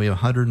contribution. Now we have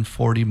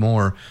 140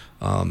 more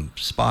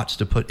spots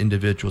to put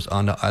individuals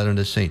on the island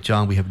of St.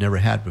 John we have never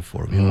had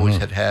before. We always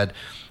have had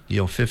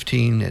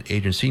 15 at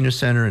Adrian Senior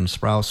Center and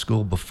Sprouse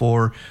School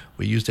before.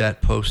 We used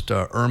that post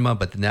Irma,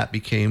 but then that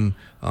became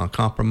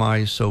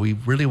compromised. So we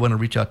really want to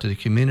reach out to the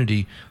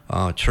community,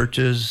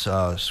 churches,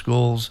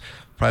 schools,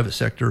 private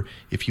sector.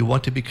 If you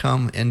want to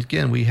become, and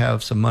again, we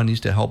have some monies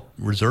to help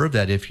reserve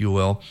that, if you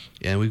will,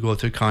 and we go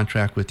through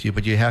contract with you,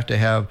 but you have to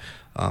have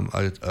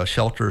a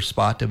shelter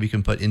spot that we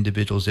can put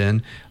individuals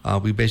in.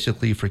 We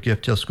basically, for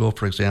Gift Hill School,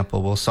 for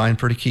example, we'll sign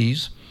for the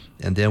keys,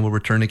 and then we'll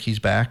return the keys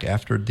back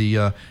after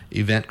the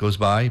event goes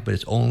by, but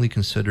it's only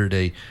considered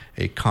a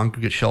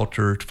congregate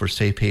shelter for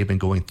safe haven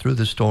going through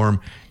the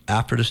storm.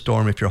 After the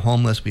storm, if you're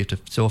homeless, we have to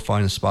still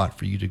find a spot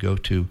for you to go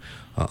to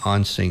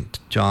on St.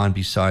 John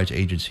besides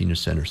Adrian Senior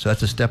Center. So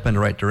that's a step in the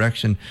right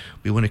direction.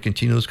 We want to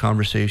continue those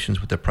conversations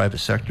with the private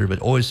sector, but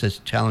always the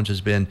challenge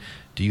has been,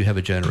 do you have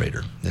a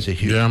generator? That's a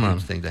huge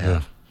thing to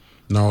have.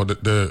 No,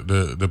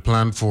 the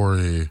plan for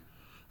the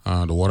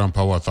Water and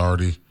Power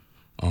Authority,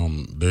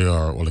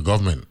 the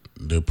government,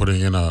 they're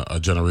putting in a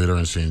generator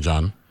in St.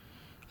 John.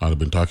 They've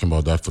been talking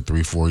about that for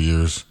 3-4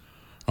 years.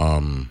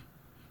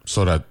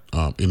 So that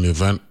in the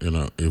event,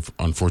 if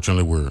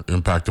unfortunately we're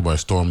impacted by a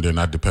storm, they're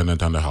not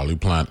dependent on the Holly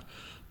plant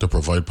to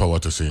provide power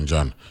to St.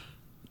 John.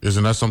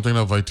 Isn't that something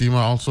that Vitima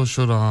also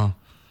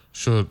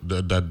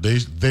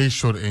they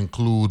should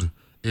include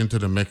into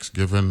the mix,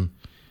 given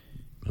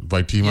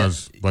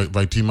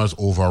Vitima's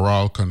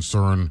overall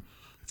concern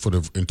for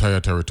the entire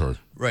territory?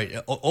 Right.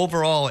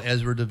 Overall,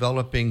 as we're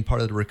developing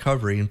part of the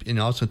recovery and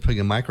also putting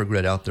a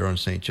microgrid out there on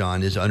St.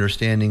 John, is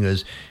understanding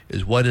is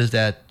what does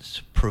that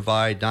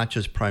provide, not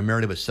just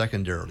primarily but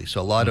secondarily.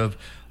 So a lot of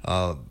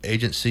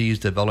agencies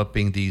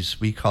developing these,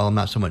 we call them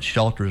not so much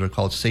shelters, they're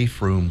called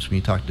safe rooms. When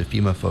you talk to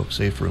FEMA folks,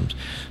 safe rooms.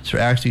 So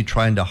they're actually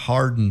trying to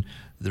harden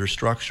their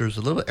structures,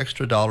 a little bit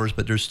extra dollars,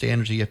 but there's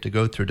standards you have to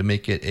go through to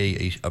make it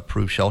a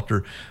approved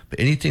shelter. But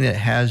anything that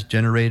has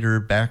generator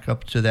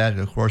backup to that,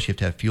 and of course you have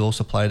to have fuel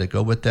supply to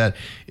go with that,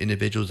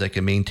 individuals that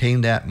can maintain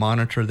that,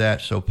 monitor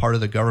that. So part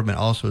of the government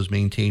also is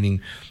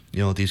maintaining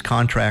these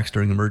contracts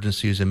during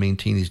emergencies and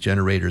maintain these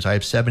generators. I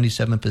have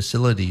 77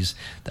 facilities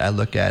that I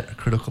look at,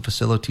 critical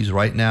facilities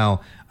right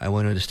now. I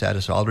want to know the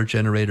status of all their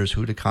generators,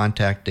 who to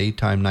contact,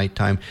 daytime,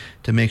 nighttime,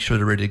 to make sure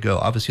they're ready to go.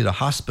 Obviously, the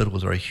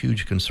hospitals are a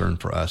huge concern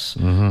for us.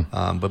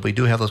 But we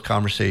do have those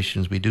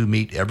conversations. We do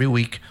meet every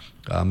week,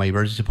 my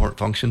emergency support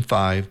function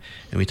 5,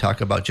 and we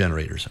talk about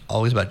generators.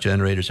 Always about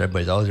generators.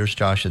 Everybody's always, there's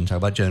Josh and talk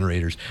about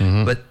generators.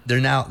 But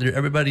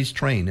everybody's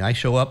trained. And I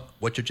show up,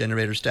 what's your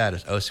generator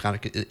status? Oh, it's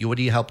kind of, what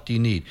help do you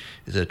need?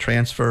 Is it a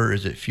transfer?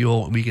 Is it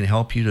fuel? We can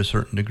help you to a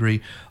certain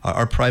degree.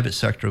 Our private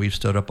sector, we've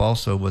stood up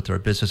also with our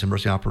Business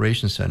Emergency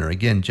Operations Center.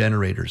 Again,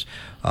 generators.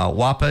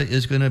 WAPA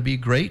is going to be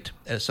great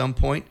at some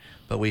point,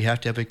 but we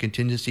have to have a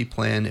contingency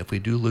plan. If we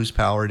do lose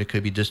power, and it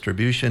could be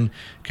distribution,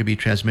 it could be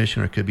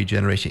transmission, or it could be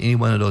generation. Any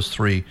one of those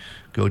three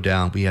go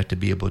down. We have to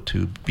be able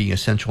to be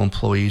essential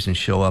employees and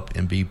show up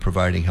and be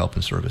providing help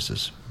and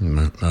services.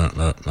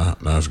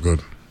 That's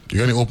good. You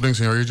got any openings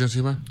in your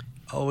agency, man?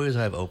 Always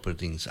have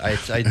openings.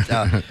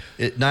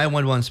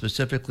 911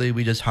 specifically,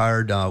 we just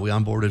hired, we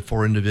onboarded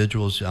 4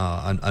 individuals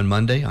on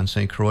Monday on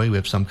St. Croix. We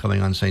have some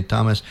coming on St.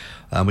 Thomas.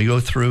 We go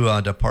through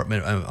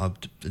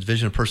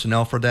Division of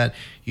Personnel for that.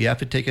 You have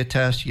to take a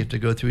test. You have to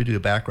go through, do a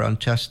background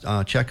test,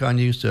 check on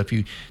you. So if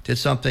you did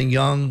something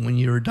young when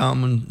you were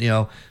dumb,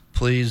 and,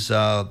 please,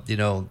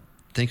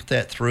 think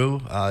that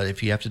through.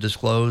 If you have to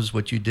disclose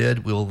what you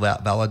did, we'll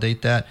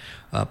validate that.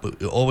 But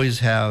we always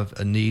have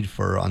a need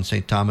for, on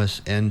St.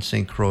 Thomas and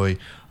St. Croix,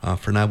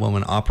 for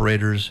 911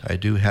 operators. I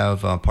do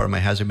have part of my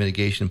hazard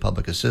mitigation and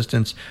public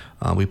assistance.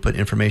 We put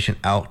information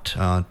out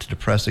to the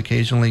press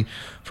occasionally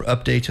for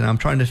updates, and I'm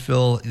trying to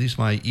fill at least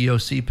my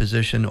EOC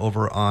position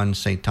over on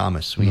St.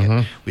 Thomas.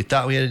 We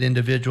thought we had an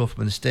individual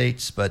from the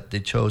States, but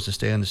they chose to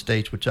stay in the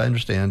States, which I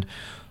understand.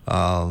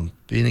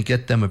 We didn't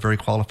get them a very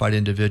qualified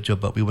individual,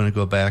 but we want to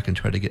go back and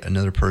try to get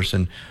another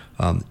person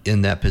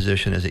in that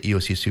position as an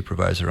EOC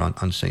supervisor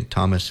on St.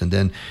 Thomas. And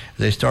then as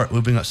they start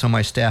moving some of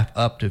my staff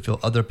up to fill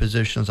other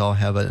positions, I'll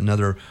have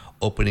another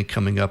opening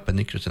coming up. I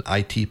think there's an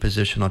IT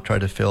position I'll try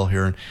to fill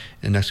here in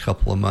the next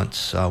couple of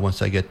months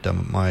once I get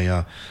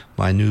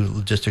my new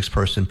logistics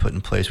person put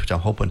in place, which I'm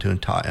hoping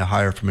to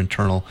hire from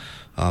internal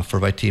for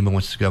Vitima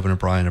once Governor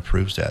Bryan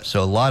approves that.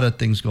 So a lot of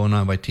things going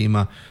on in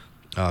Vitima.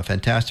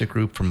 Fantastic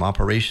group from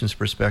operations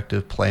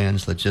perspective,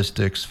 plans,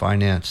 logistics,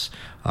 finance,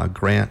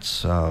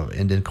 grants,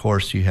 and then of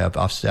course you have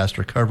Office of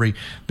Disaster Recovery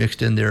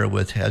mixed in there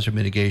with hazard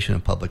mitigation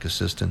and public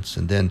assistance.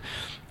 And then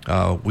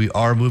we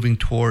are moving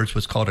towards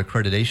what's called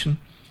accreditation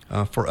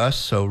for us.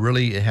 So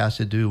really it has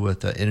to do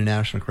with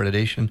international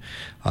accreditation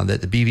that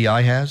the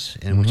BVI has,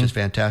 and which is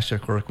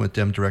fantastic, working with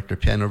them, Director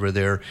Penn over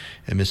there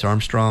and Ms.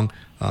 Armstrong.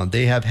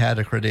 They have had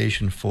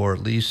accreditation for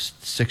at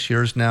least 6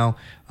 years now.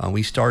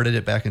 We started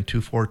it back in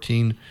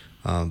 2014,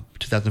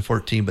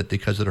 but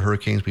because of the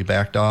hurricanes, we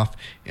backed off,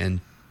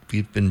 and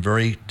we've been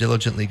very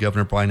diligently,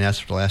 Governor Bryan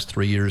asked for the last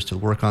 3 years to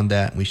work on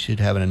that. We should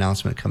have an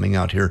announcement coming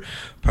out here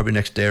probably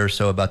next day or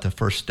so about the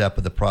first step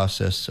of the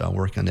process,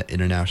 working on that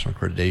international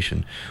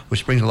accreditation,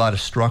 which brings a lot of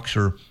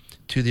structure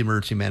to the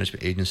Emergency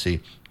Management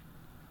Agency.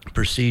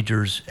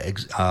 Procedures,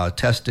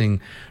 testing,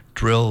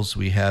 drills.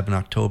 We have in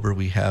October,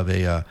 we have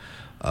a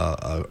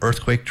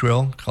earthquake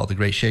drill called the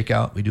Great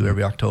Shakeout. We do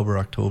every October.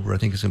 I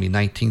think it's going to be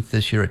 19th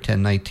this year at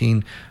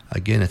 10/19.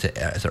 Again, it's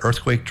an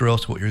earthquake drill.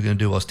 So what you're going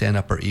to do, we'll stand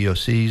up our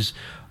EOCs.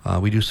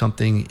 We do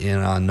something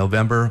in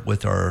November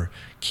with our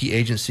key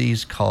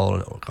agencies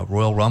called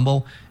Royal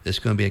Rumble. It's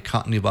going to be a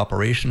continuity of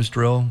operations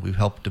drill. We've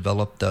helped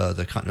develop the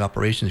continuity of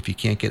operations. If you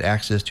can't get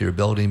access to your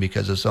building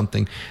because of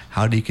something,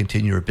 how do you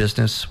continue your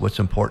business? What's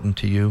important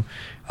to you?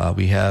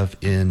 We have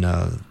in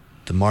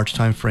the March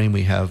timeframe,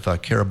 we have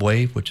Carib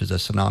Wave, which is a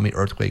tsunami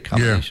earthquake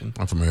combination.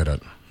 Yeah, I'm familiar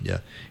with that. Yeah.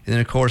 And then,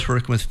 of course,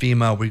 working with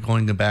FEMA, we're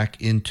going back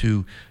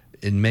into,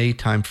 in May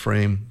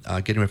timeframe,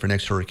 getting ready for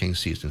next hurricane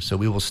season. So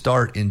we will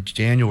start in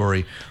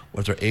January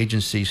with our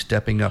agency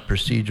stepping up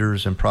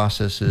procedures and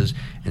processes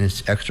and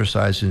its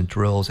exercises and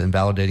drills and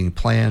validating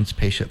plans,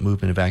 patient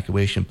movement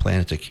evacuation plan.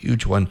 It's a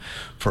huge one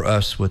for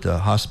us with the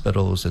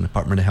hospitals and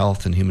Department of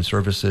Health and Human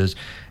Services.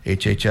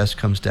 HHS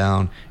comes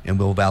down and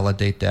we'll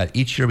validate that.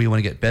 Each year we want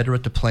to get better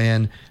at the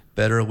plan,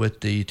 better with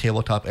the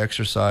tabletop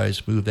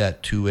exercise, move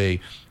that to a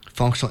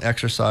functional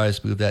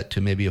exercise, move that to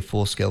maybe a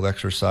full-scale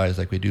exercise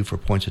like we do for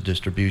points of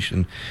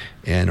distribution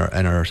and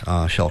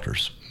our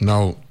shelters.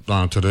 Now,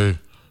 today,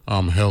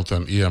 Health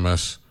and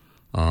EMS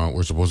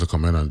were supposed to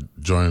come in and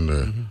join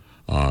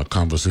the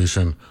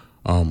conversation.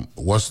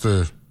 What's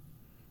the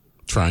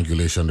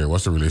triangulation there?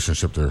 What's the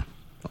relationship there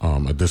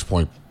at this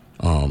point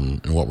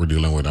in what we're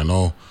dealing with? I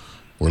know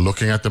we're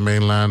looking at the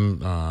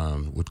mainland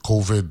with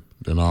COVID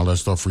and all that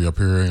stuff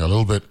reappearing a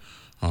little bit.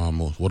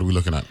 What are we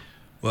looking at?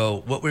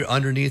 Well, what we're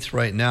underneath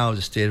right now is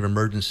a state of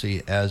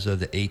emergency as of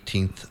the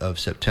 18th of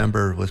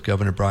September with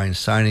Governor Bryan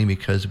signing,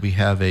 because we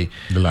have a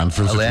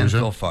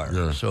landfill fire.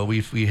 Yeah. So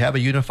we have a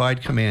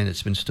unified command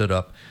that's been stood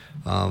up.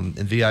 And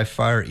VI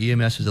Fire,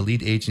 EMS is the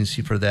lead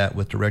agency for that,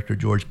 with Director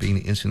George being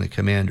the incident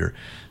commander.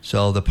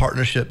 So the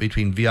partnership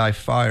between VI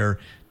Fire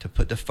to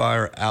put the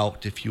fire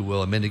out, if you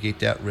will, and mitigate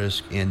that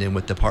risk, and then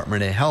with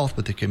Department of Health,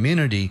 with the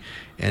community,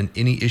 and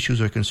any issues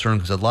or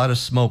concerns, because a lot of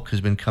smoke has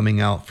been coming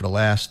out for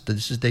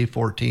this is day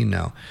 14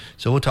 now.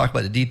 So we'll talk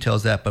about the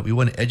details of that, but we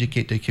want to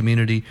educate the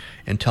community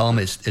and tell them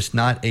it's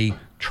not a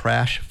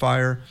trash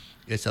fire,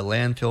 it's a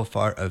landfill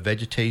fire of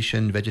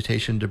vegetation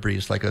debris.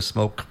 It's like a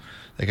smoke,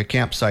 like a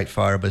campsite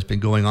fire, but it's been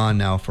going on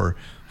now for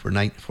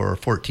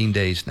 14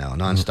 days now,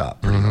 nonstop,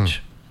 pretty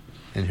much.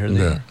 And here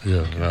they are.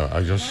 Yeah.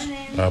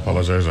 I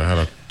apologize.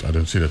 I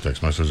didn't see the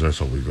text message there,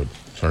 so we're good.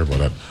 Sorry about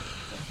that.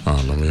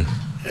 Let me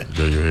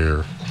get you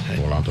here.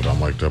 Hold on to that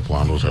mic there, put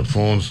on those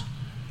headphones,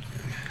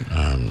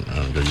 and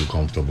get you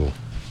comfortable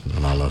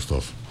and all that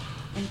stuff.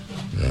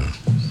 Yeah.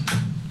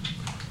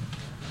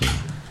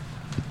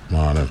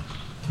 Morning.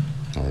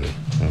 How are you?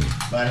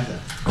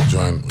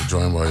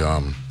 Joined by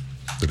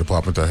the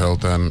Department of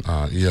Health and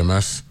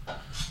EMS.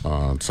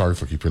 Sorry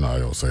for keeping an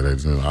eye outside.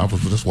 I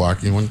was just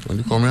walking when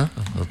you come here.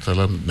 I'll tell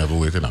them never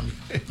waited on me.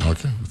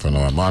 Okay.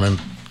 Morning.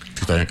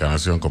 Tita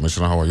Encarnacion,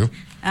 Commissioner, how are you?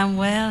 I'm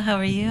well. How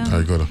are you?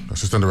 Very good.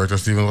 Assistant Director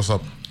Stephen, what's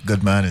up?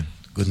 Good morning.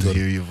 Good to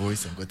hear your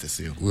voice and good to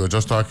see you. We were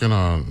just talking,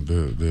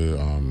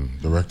 the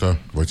director,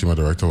 Vice Team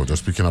Director, was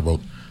just speaking about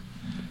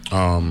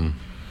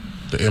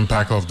the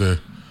impact of the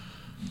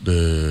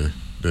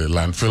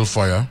landfill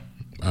fire.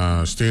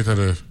 State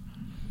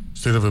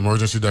of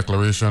emergency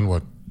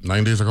declaration,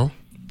 9 days ago?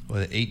 Well,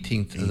 the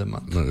 18th of the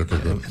month. Okay,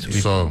 good.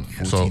 So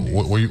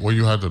what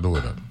you had to do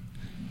with that?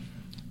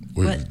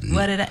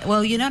 What did I?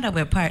 Well, you know that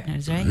we're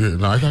partners, right? Yeah,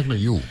 no, I'm talking to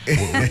you.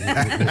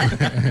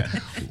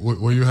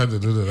 What you had to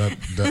do to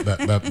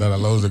that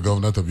allows the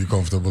governor to be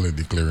comfortable in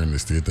declaring the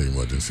state of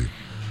emergency?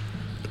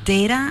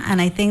 Data,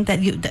 and I think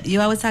that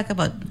you always talk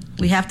about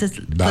we have to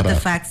put the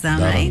facts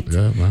down, right?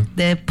 Yeah, man.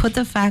 They put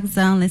the facts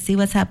down. Let's see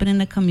what's happening in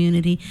the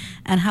community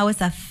and how it's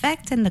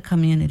affecting the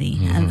community,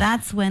 and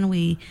that's when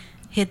we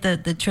hit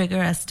the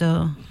trigger as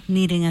to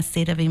needing a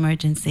state of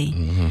emergency.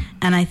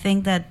 And I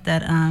think that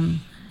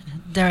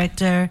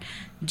Director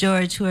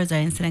George, who is our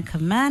incident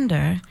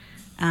commander,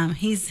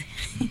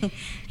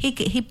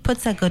 he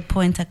puts a good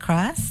point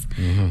across,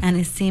 and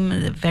he seemed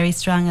very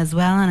strong as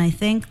well. And I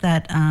think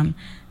that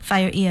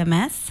Fire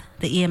EMS,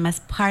 the EMS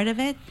part of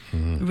it,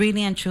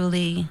 really and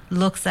truly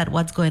looks at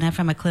what's going on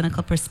from a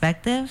clinical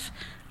perspective,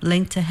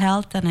 linked to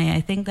health. And I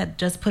think that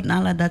just putting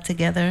all of that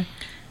together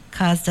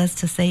caused us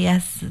to say,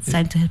 yes, it's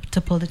time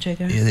to pull the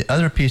trigger. Yeah, the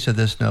other piece of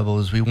this, Neville,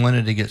 is we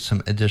wanted to get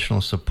some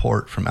additional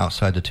support from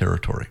outside the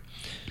territory.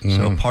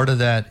 So part of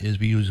that is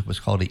we use what's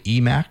called the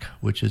EMAC,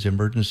 which is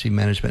Emergency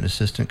Management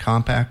Assistant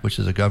Compact, which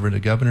is a governor to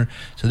governor.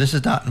 So this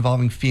is not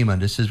involving FEMA.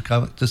 This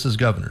is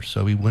governor.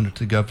 So we went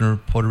to Governor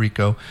of Puerto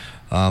Rico,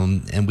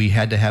 and we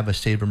had to have a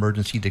state of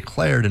emergency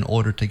declared in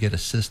order to get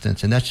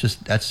assistance. And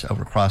that's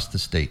across the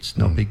states.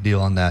 No big deal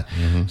on that.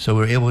 So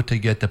we were able to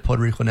get the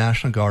Puerto Rico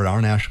National Guard,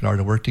 our National Guard,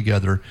 to work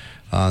together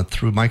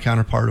through my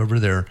counterpart over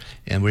there,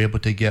 and we're able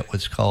to get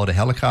what's called a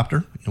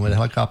helicopter. You know what a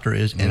helicopter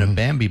is? And a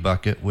Bambi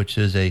bucket, which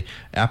is a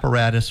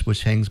apparatus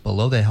which hangs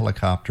below the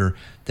helicopter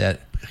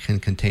that can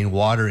contain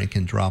water and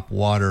can drop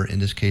water, in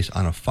this case,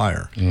 on a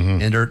fire.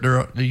 And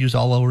they're used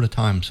all over the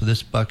time. So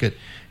this bucket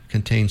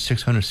contains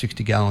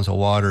 660 gallons of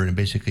water, and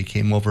basically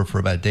came over for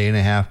about a day and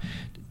a half,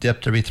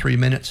 dipped every 3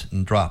 minutes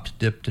and dropped,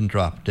 dipped and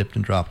dropped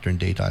during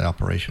daytime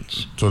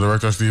operations. So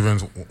Director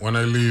Stevens, when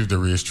I leave the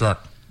racetrack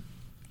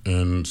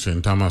in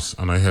St. Thomas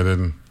and I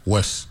heading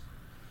west,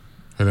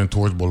 heading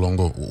towards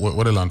Bolongo,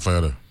 what the land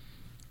fire there?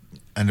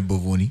 And the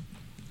Bovoni.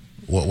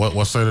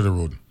 What side of the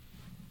road?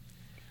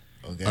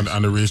 Okay.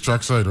 And the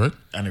racetrack side, right?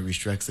 And the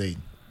racetrack side.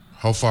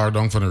 How far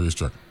down from the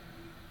racetrack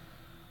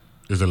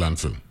is the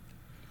landfill?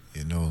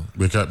 You know.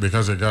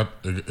 Because it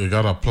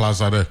got a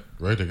plaza there,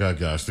 right? It got a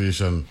gas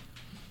station,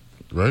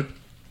 right?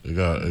 It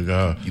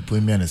got. You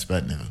put me on the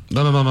spot now.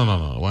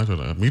 No. Why do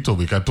that? Me too.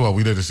 Because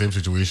we did the same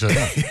situation,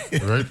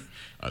 right?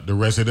 The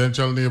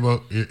residential neighbor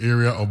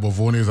area of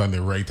Bovoni is on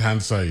the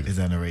right-hand side. Is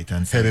on the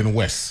right-hand side. Heading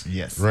west.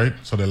 Yes. Right?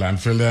 So the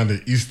landfill there on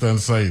the eastern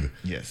side.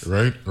 Yes.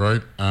 Right?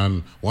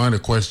 And one of the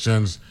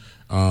questions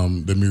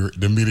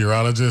the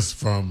meteorologist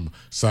from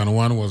San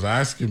Juan was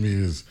asking me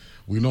is,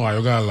 we know I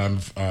got a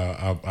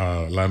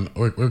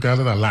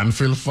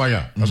landfill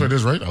fire. That's what it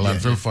is, right? A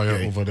landfill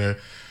fire over there.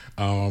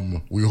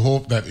 We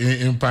hope that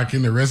ain't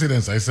impacting the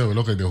residents. I said, well,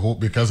 look at the hope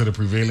because of the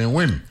prevailing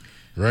wind,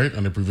 right?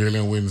 And the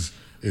prevailing winds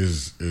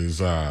is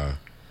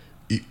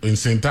in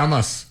St.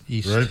 Thomas,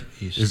 right?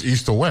 Is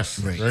east to west,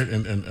 right?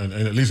 And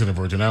at least in the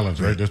Virgin Islands,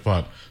 right? This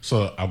part.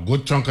 So a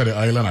good chunk of the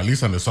island, at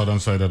least on the southern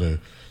side of the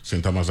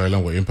St. Thomas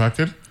Island, were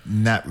impacted?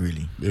 Not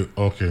really.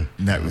 Okay.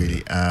 Not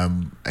really.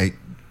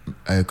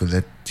 I could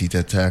let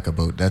Tita talk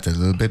about that a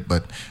little bit,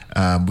 but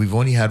we've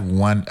only had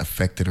one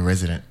affected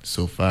resident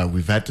so far.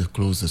 We've had to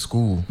close the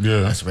school.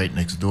 Yeah. That's right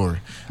next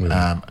door.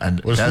 Yeah. And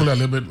the school a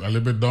little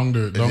bit down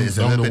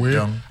the way,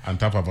 down. on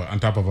top of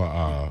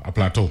a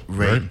plateau.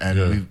 Right.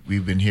 And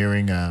we've been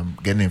hearing,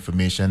 getting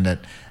information that,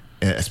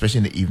 especially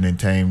in the evening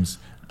times,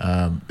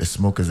 the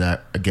smokers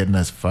are getting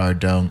as far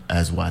down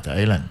as Water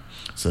Island.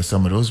 So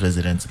some of those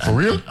residents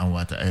on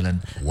Water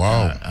Island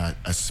are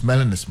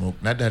smelling the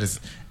smoke. Not that it's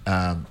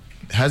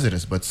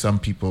hazardous, but some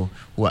people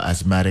who are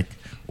asthmatic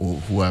or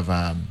who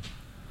have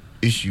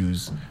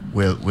issues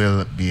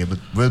will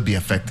be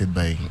affected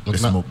by the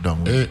smoke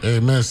down. Hey,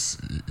 miss,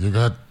 you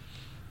got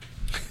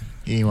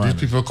these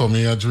people come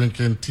here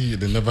drinking tea.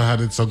 They never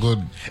had it so good.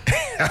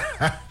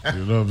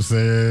 You know what I'm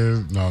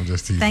saying? No, I'm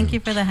just teasing. Thank you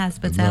for the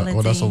hospitality.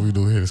 Well, that's what we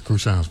do here. It's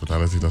crucial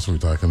hospitality. That's what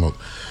we're talking about.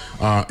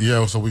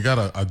 So we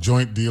got a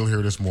joint deal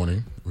here this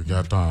morning. We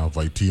got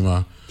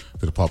Vitima,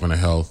 the Department of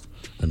Health,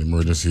 and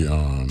emergency,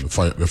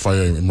 the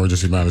fire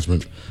emergency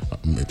management,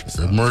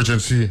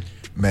 emergency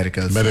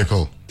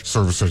medical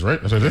services, right?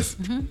 That's what it is.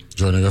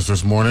 Joining us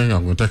this morning.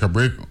 I'm going to take a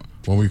break.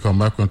 When we come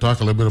back, we're going to talk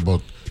a little bit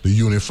about the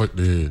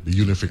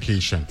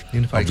unification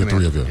of the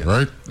three of you,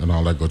 right? And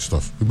all that good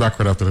stuff. We'll be back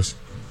right after this.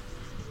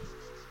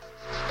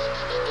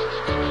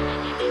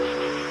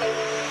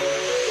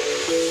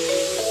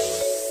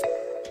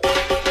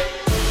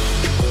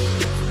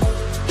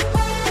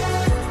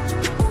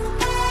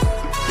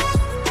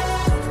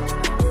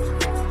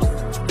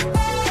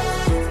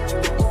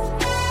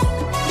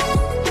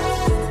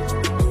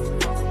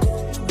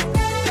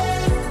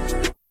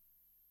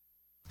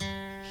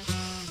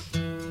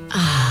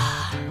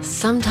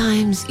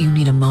 Sometimes you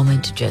need a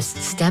moment to just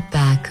step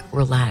back,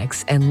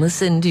 relax, and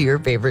listen to your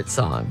favorite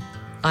song.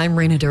 I'm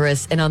Raina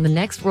Duras, and on the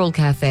next World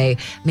Cafe,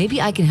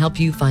 maybe I can help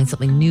you find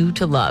something new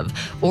to love,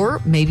 or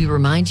maybe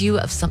remind you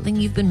of something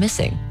you've been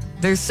missing.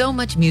 There's so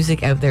much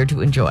music out there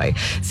to enjoy,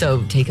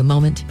 so take a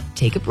moment,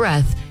 take a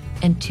breath,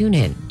 and tune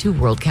in to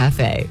World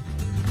Cafe.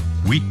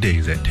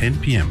 Weekdays at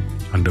 10 p.m.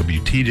 on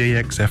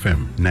WTJX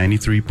FM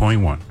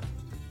 93.1.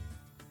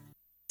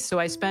 So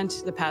I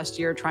spent the past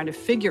year trying to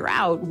figure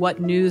out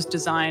what news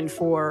designed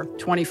for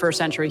 21st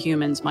century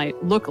humans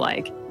might look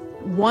like.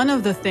 One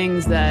of the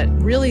things that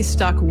really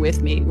stuck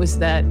with me was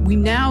that we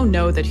now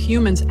know that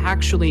humans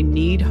actually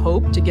need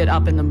hope to get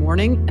up in the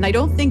morning. And I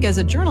don't think as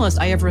a journalist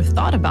I ever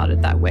thought about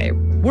it that way.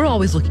 We're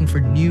always looking for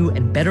new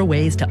and better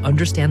ways to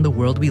understand the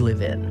world we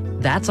live in.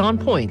 That's On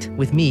Point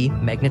with me,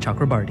 Meghna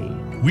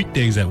Chakrabarti.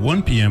 Weekdays at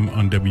 1 p.m.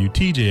 on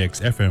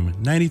WTJX FM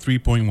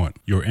 93.1,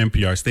 your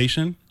NPR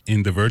station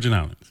in the Virgin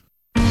Islands.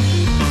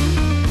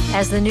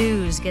 As the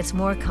news gets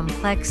more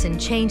complex and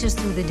changes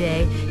through the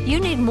day, you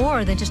need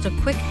more than just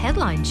a quick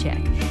headline check.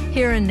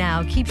 Here and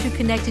Now keeps you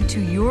connected to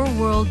your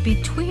world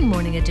between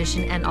Morning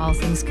Edition and All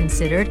Things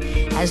Considered,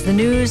 as the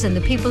news and the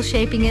people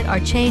shaping it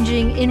are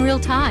changing in real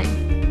time.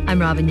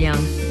 I'm Robin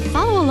Young.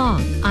 Follow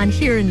along on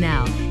Here and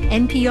Now,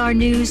 NPR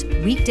News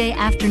weekday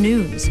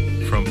afternoons.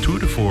 From 2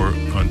 to 4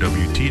 on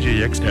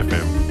WTJX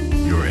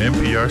FM, your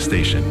NPR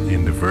station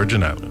in the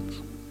Virgin Islands.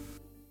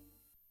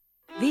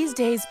 These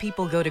days,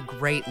 people go to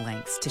great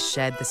lengths to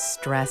shed the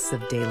stress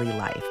of daily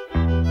life.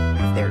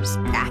 There's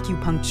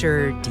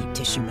acupuncture, deep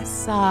tissue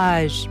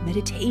massage,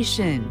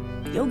 meditation,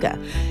 yoga.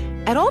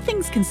 At All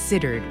Things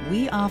Considered,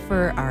 we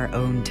offer our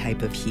own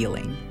type of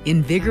healing,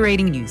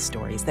 invigorating news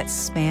stories that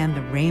span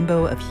the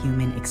rainbow of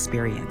human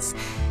experience.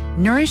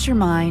 Nourish your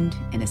mind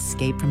and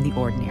escape from the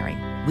ordinary.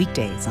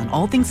 Weekdays on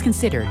All Things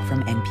Considered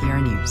from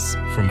NPR News.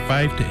 From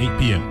 5 to 8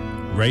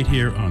 p.m., right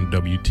here on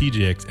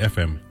WTJX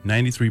FM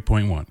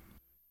 93.1.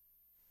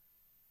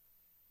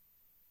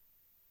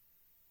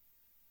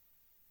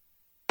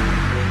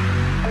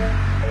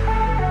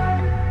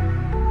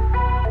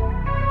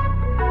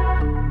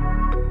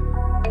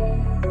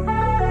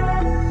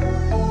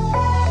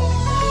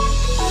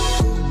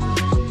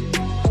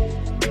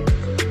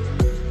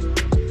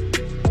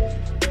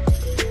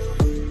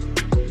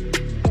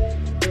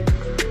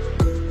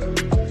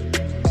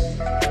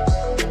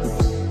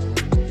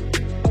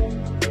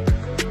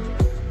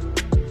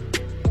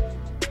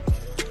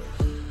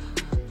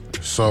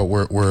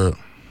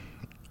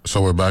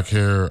 So we're back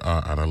here.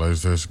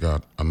 Analyze this.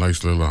 Got a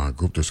nice little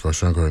group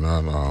discussion going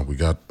on. We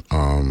got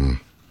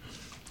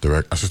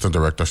Assistant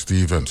Director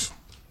Stevens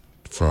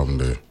from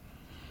the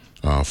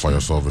Fire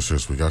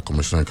Services. We got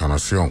Commissioner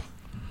Encarnacion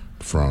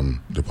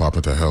from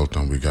Department of Health,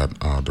 and we got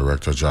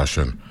Director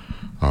Jaschen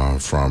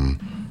from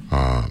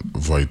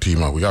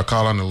Voitima. We got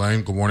Carla on the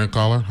line. Good morning,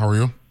 Carla. How are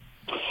you?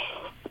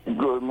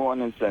 Good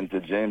morning, Senator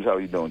James. How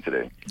are you doing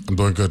today? I'm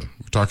doing good.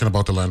 We're talking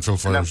about the landfill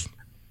fires.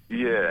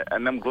 Yeah,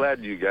 and I'm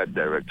glad you got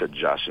Director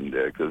Jaschen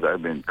there, because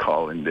I've been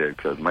calling there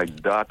because my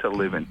daughter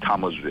lives in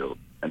Thomasville,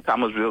 and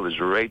Thomasville is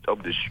right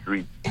up the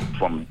street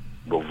from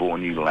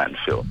Bovoni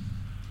landfill.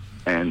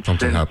 And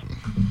something since happened.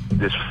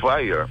 This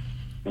fire,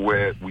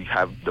 where we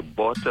have the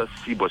Bota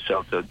Cibo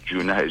Shelter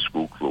Junior High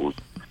School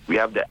closed, we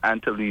have the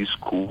Antilles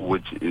School,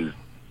 which is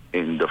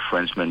in the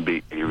Frenchman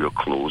Bay area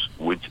closed,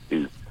 which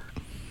is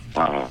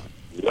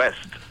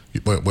west.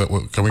 Wait,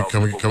 can we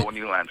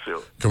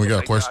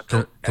get a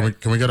question?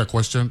 Can we get a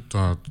question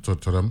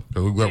to them?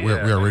 We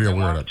are already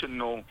aware of that. To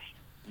know,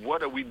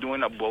 what are we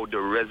doing about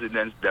the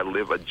residents that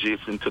live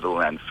adjacent to the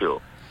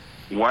landfill?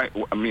 Why?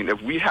 I mean,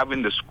 if we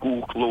having the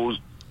school closed,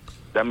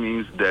 that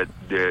means that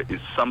there is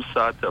some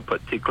sort of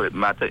particulate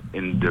matter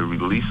in the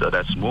release of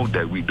that smoke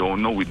that we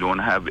don't know. We don't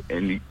have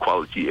any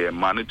quality air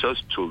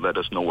monitors to let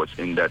us know what's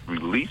in that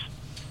release.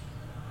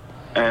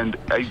 And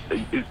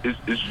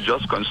it's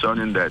just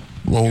concerning that.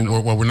 Well,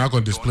 we're not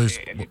going to displace.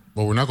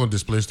 Well, we're not going to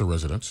displace the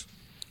residents,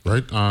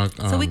 right?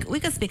 So we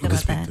can speak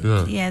about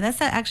that. Yeah,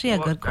 that's actually a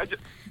good.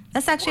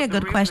 That's actually a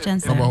good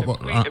question, sir. Carla,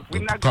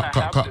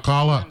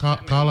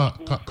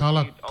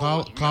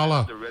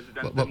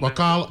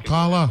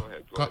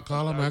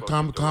 man,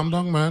 calm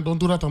down, man. Don't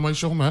do that on my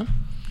show, man.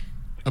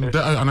 And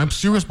I'm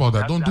serious about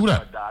that. Don't do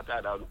that.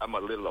 I'm a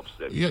little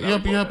upset.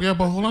 Yeah.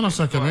 But hold on a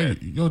second, man.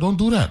 Yo, don't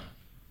do that.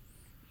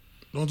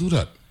 Don't do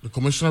that. The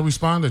commissioner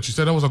responded. She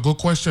said that was a good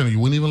question. You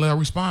wouldn't even let her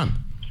respond.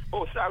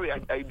 Oh, sorry,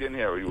 I didn't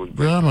hear you.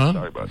 Yeah, man.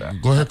 Sorry about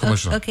that. Go ahead,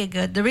 Commissioner. Okay,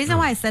 good. The reason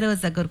why I said it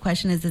was a good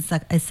question is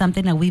it's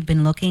something that we've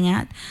been looking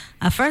at.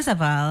 First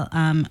of all,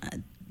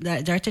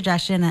 Director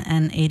Jaschen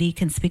and AD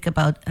can speak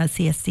about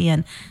CSC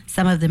and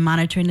some of the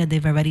monitoring that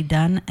they've already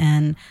done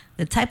and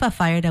the type of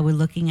fire that we're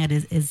looking at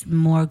is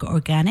more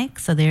organic.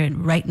 So there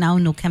right now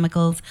no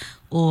chemicals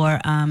or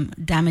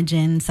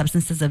damaging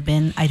substances have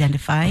been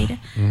identified.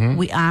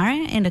 We are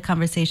in the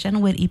conversation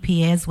with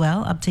EPA as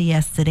well up to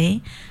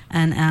yesterday,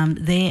 and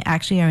they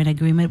actually are in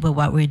agreement with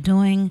what we're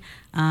doing.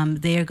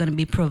 They are going to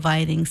be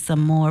providing some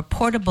more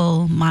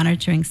portable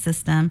monitoring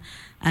system,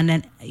 and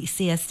then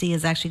CST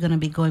is actually going to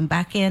be going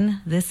back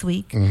in this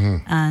week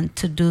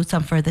to do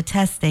some further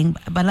testing.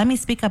 But let me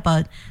speak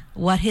about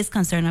what his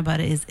concern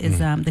about is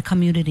the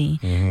community.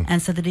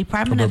 And so the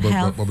Department of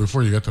Health... But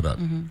before you get to that,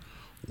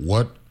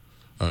 what...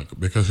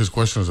 because his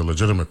question is a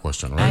legitimate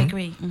question, right? I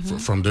agree.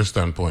 From this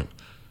standpoint,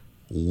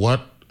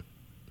 what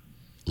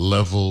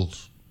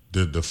levels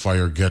did the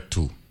fire get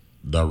to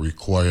that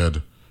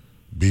required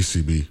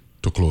BCB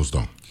to close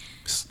down?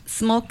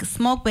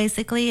 Smoke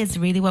basically is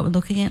really what we're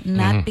looking at,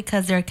 not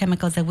because there are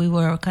chemicals that we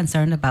were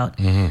concerned about.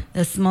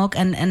 The smoke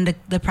and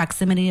the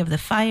proximity of the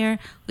fire.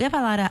 We have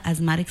a lot of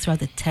asthmatics throughout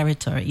the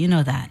territory. You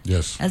know that.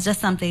 Yes. That's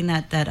just something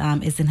that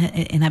is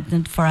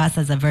inhabitant for us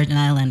as a Virgin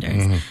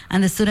Islanders.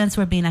 And the students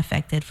were being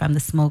affected from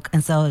the smoke.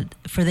 And so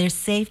for their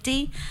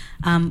safety,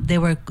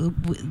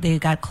 they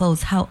got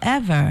closed.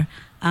 However,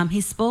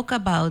 he spoke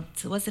about,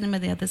 what's the name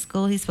of the other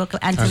school? He spoke of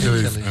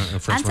Antilles.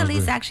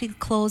 Antilles actually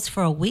closed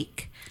for a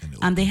week.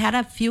 They had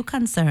a few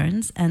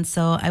concerns, and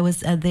so I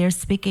was there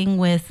speaking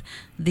with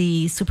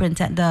the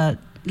superintendent, the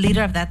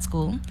leader of that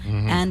school,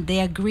 and they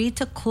agreed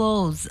to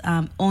close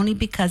only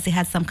because they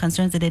had some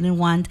concerns. They didn't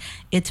want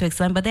it to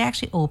expand, but they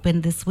actually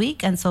opened this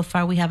week, and so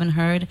far I haven't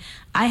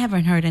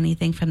heard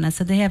anything from them.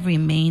 So they have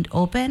remained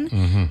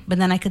open, but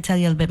then I could tell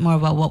you a little bit more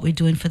about what we're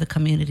doing for the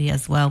community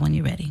as well when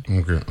you're ready.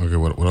 Okay.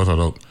 What else I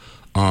thought?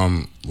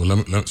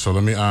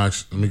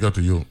 Let me go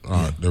to you,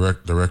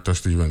 Director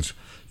Stevens.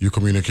 You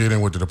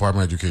communicating with the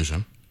Department of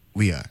Education?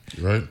 We are.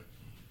 Right?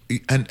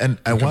 And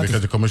I want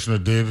because the commissioner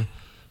did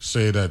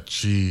say that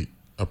she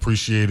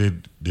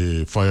appreciated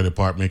the fire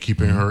department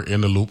keeping her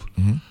in the loop,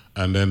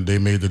 and then they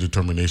made the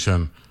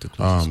determination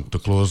to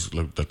close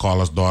the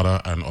caller's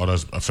daughter and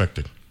others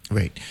affected.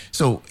 Right.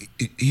 So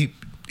he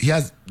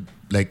has,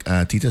 like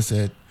Tita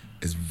said,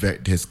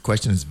 his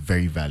question is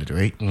very valid,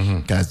 right?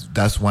 Because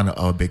that's one of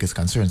our biggest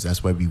concerns.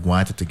 That's why we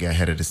wanted to get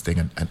ahead of this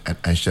thing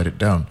and shut it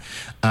down.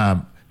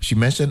 She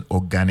mentioned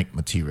organic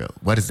material.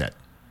 What is that?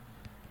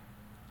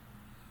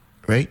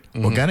 Right?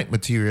 Organic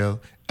material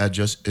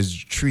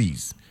is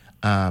trees,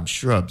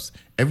 shrubs,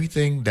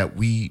 everything that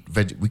we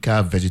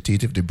call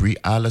vegetative debris,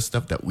 all the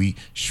stuff that we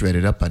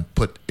shredded up and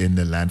put in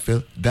the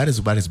landfill. That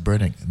is what is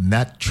burning.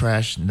 Not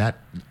trash, not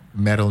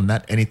metal,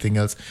 not anything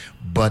else,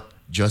 but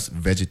just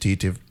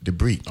vegetative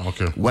debris.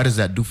 Okay. What does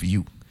that do for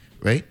you?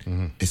 Right?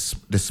 It's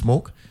the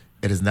smoke.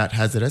 It is not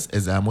hazardous.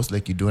 It's almost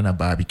like you're doing a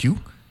barbecue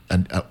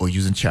or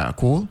using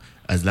charcoal.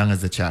 As long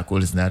as the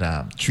charcoal is not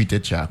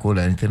treated charcoal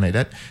or anything like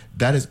that.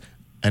 That is,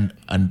 and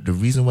the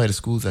reason why the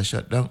schools are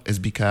shut down is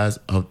because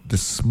of the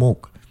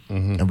smoke.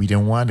 And we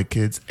don't want the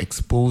kids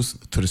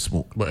exposed to the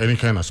smoke. But any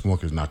kind of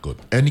smoke is not good.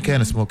 Any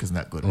kind of smoke is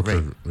not good. Okay.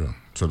 Right. Yeah.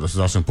 So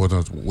that's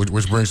important.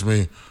 Which brings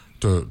me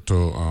to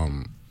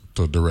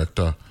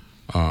Director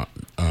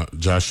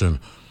Jaschen.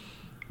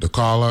 The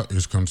caller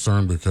is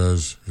concerned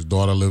because his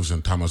daughter lives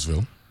in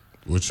Thomasville,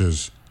 which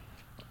is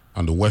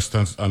on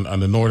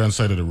the northern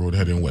side of the road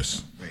heading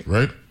west,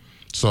 right?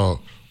 So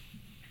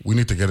we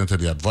need to get into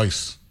the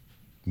advice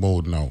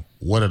mode now.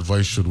 What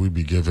advice should we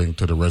be giving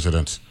to the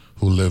residents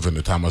who live in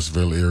the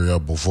Thomasville area,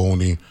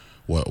 Bovoni,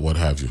 what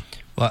have you?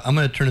 Well, I'm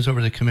going to turn this over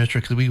to the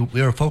Commissioner because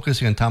we are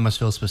focusing on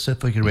Thomasville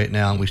specifically right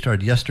now, and we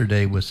started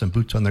yesterday with some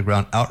boots on the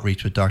ground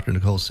outreach with Dr.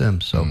 Nicole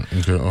Sims. So,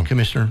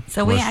 Commissioner.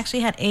 So we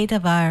actually had 8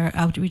 of our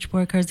outreach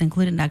workers,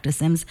 including Dr.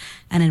 Sims,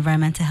 and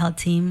environmental health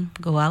team,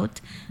 go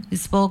out. We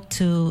spoke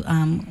to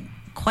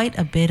quite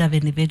a bit of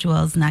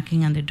individuals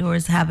knocking on the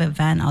doors, have a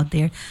van out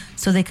there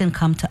so they can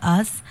come to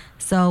us.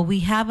 So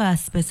we have a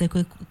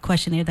specific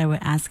questionnaire that we're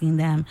asking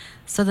them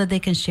so that they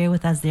can share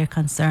with us their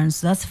concerns.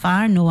 Thus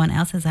far, no one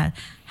else has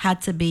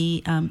had to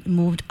be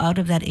moved out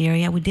of that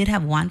area. We did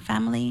have one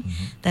family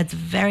that's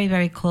very,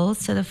 very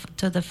close to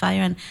the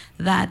fire, and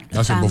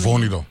that's in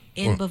Bovoni, though.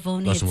 In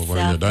Bovoni that's itself, in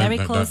Bovoni. very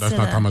close that's to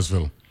not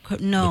Thomasville.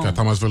 No, because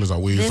Thomasville is a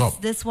ways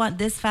up.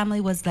 This family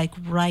was like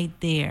right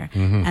there,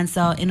 and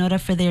so in order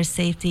for their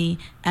safety,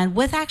 and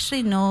with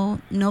actually no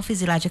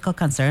physiological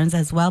concerns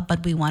as well,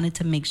 but we wanted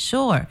to make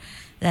sure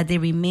that they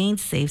remained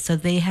safe. So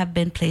they have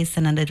been placed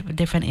in a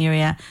different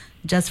area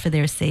just for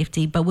their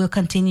safety. But we'll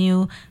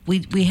continue.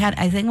 We had,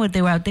 I think,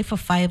 they were out there for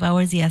 5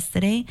 hours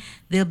yesterday.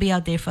 They'll be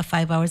out there for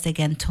 5 hours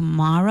again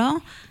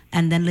tomorrow.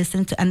 And then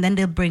and then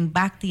they'll bring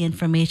back the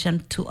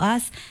information to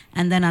us.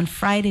 And then on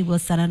Friday, we'll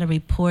send out a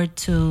report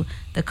to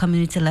the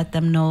community to let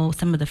them know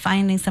some of the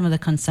findings, some of the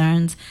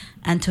concerns,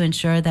 and to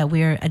ensure that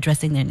we're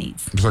addressing their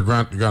needs. Mr.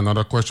 Grant, you got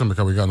another question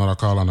because we got another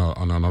call on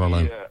another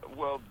line. Yeah,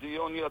 well, the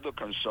only other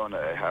concern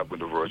that I have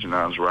with the Virgin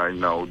Islands right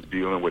now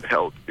dealing with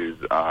health is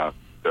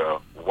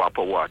the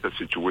Wappa water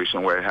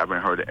situation, where I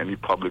haven't heard any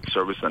public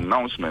service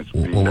announcements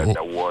being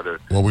that water.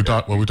 Well, we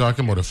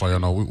talking about the fire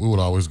now. We will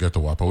always get to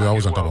Wappa. We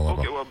always on top of Wappa.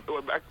 Okay,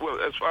 well,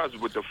 as far as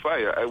with the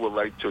fire, I would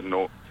like to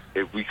know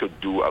if we could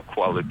do a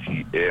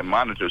quality air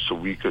monitor so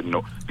we could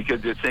know,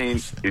 because they're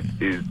saying it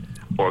is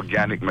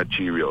organic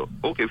material.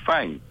 Okay,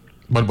 fine.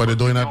 But they're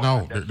doing that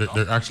now.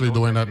 They're actually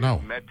doing that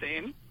now.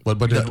 Methane. But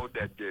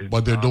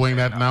they're doing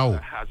that now.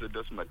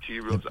 Hazardous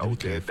materials out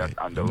there that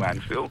under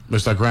landfill.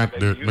 Mr.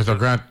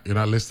 Grant, you're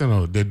not listening.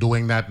 No, they're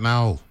doing that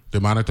now.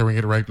 They're monitoring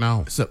it right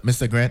now. So,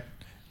 Mr. Grant.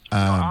 All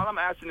I'm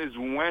asking is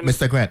when.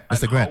 Mr. Grant.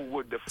 How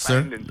would the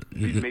findings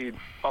be made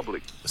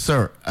public?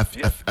 Sir, a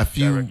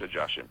few. Director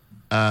Jaschen.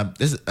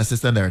 This is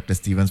Assistant Director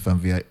Stevens from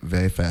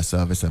Very Fast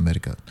Service and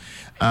Medical.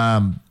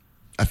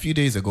 A few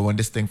days ago, when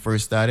this thing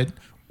first started,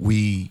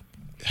 we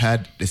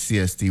had the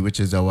CST, which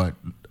is our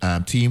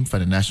team for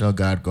the National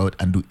Guard, go out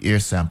and do air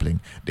sampling.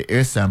 The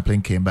air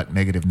sampling came back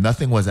negative.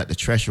 Nothing was at the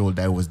threshold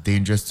that was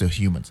dangerous to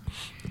humans.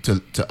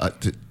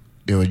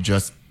 They were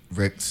just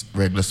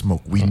regular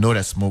smoke. We know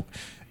that smoke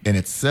in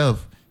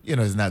itself,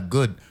 is not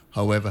good.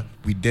 However,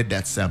 we did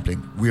that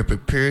sampling. We are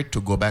prepared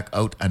to go back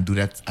out and do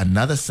that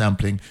another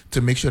sampling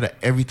to make sure that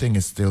everything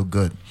is still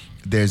good.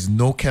 There's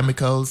no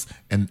chemicals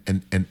in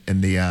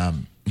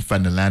the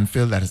from the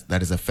landfill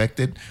that is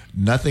affected.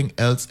 Nothing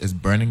else is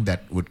burning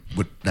that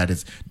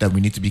we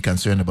need to be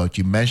concerned about.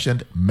 You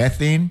mentioned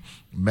methane.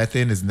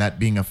 Methane is not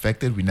being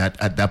affected. We're not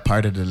at that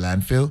part of the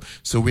landfill,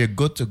 so we're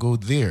good to go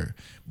there.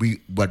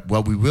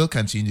 What we will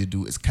continue to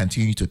do is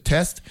continue to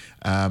test,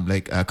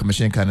 like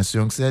Commissioner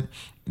Encarnacion said,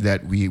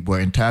 that we were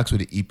in talks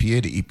with the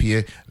EPA. The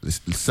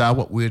EPA saw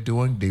what we're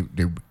doing.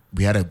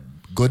 We had a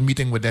good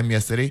meeting with them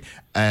yesterday,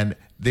 and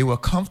they were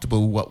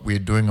comfortable with what we're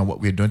doing and what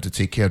we're doing to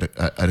take care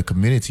of the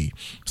community.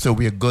 So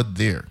we are good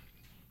there.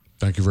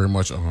 Thank you very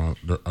much,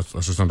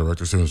 Assistant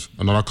Director Stevens.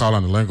 Another call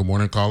on the line. Good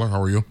morning, caller.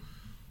 How are you?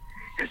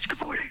 Yes, good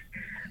morning.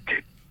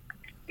 Okay.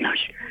 Now,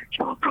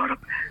 you all brought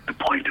up the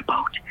point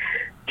about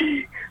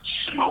the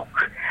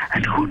smoke,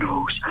 and who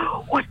knows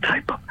what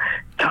type of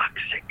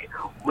toxic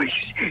waste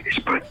is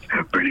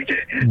burning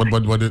there.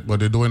 But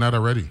they're doing that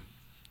already.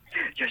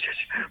 Yes.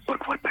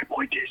 But what my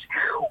point is,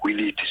 we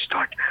need to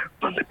start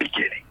from the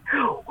beginning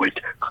with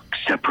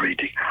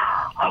separating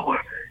our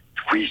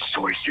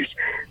resources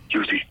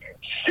using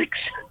 6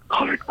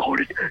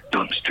 color-coded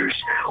dumpsters,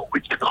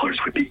 which the colors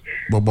would be.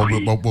 But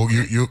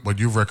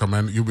you've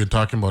been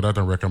talking about that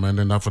and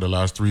recommending that for the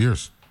last 3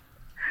 years.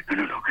 No,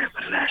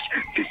 for the last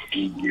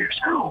 15 years.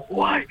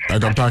 Why?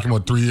 I'm talking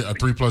about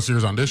 3+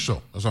 years on this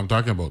show. That's what I'm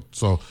talking about.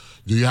 So,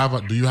 do you have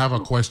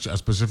a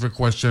specific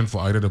question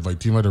for either the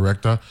Vitima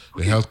Director,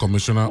 the Health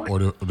Commissioner, or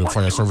the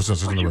Fire Services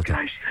Assistant Director? What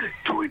are you guys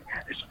doing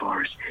as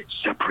far as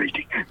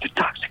separating the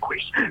toxic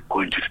waste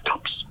going to the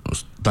dumps?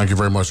 Thank you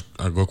very much.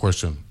 Good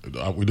question.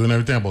 Are we doing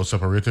everything about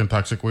separating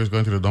toxic waste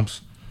going to the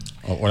dumps?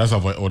 Or that's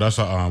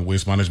a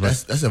waste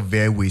management? That's a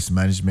very waste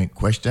management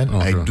question.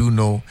 Okay. I do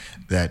know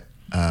that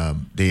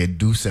they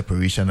do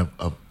separation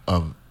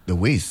of the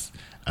waste.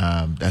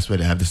 That's where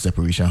they have the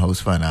separation house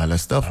for and all that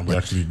stuff. And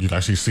you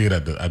actually see it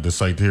at the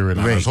site here in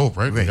Anna's Hope,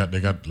 right? They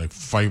got like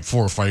 4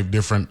 or 5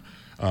 different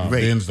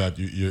bins that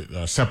you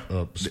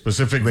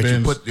specific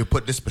bins. You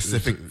put the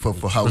specific for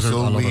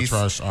household waste,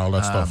 trash, all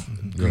that stuff,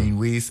 green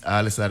waste,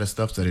 all this other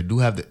stuff. So they do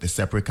have the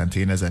separate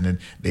containers, and then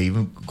they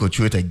even go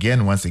through it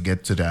again once they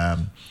get to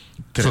the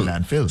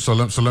landfill. So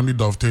let me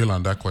dovetail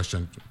on that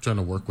question. I'm trying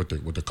to work with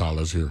the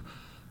callers here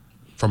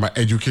from an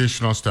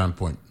educational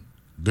standpoint.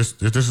 This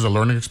is a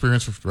learning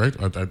experience, right?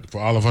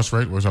 For all of us,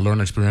 right? It's a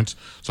learning experience.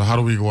 So how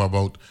do we go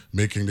about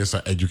making this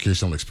an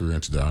educational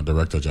experience,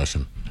 Director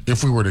Jaschen?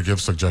 If we were to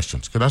give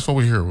suggestions, because that's what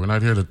we hear. We're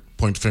not here to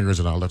point fingers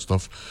and all that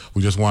stuff.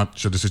 We just want,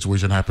 should the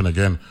situation happen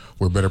again,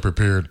 we're better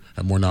prepared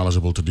and more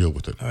knowledgeable to deal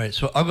with it. All right.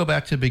 So I'll go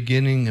back to the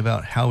beginning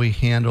about how we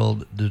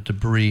handled the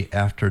debris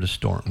after the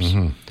storms.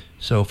 Mm-hmm.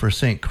 So for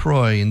St.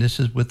 Croix, and this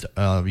is with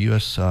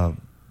U.S.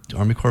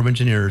 Army Corps of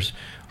Engineers,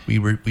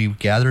 we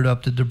gathered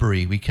up the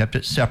debris. We kept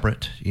it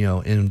separate,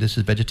 and this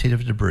is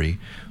vegetative debris.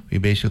 We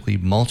basically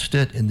mulched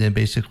it, and then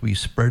basically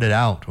spread it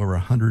out over a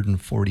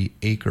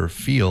 140-acre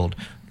field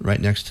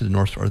right next to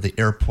the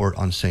airport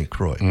on St.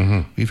 Croix.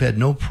 Mm-hmm. We've had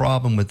no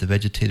problem with the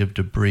vegetative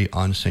debris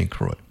on St.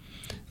 Croix.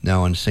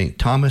 Now, on St.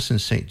 Thomas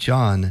and St.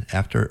 John,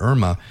 after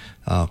Irma,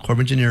 Corps of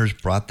Engineers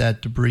brought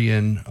that debris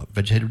in,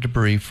 vegetative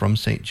debris from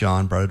St.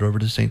 John, brought it over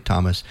to St.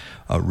 Thomas,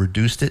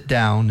 reduced it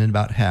down in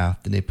about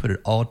half, then they put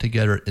it all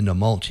together in the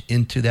mulch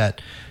into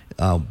that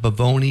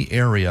Bovoni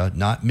area,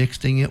 not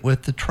mixing it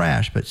with the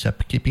trash, but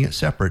keeping it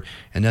separate.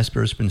 And that's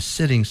where it's been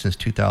sitting since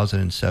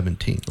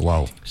 2017.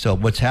 Wow. So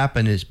what's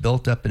happened is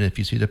built up, and if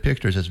you see the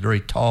pictures, it's very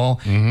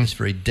tall, mm-hmm. It's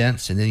very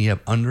dense, and then you have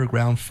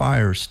underground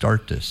fires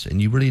start this.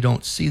 And you really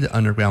don't see the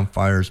underground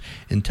fires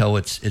until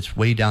it's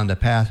way down the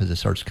path as it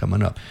starts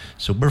coming up.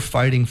 So we're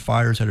fighting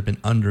fires that have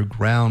been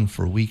underground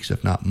for weeks,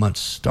 if not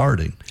months,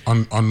 starting.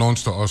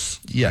 Unknowns to us.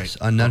 Yes,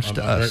 unknowns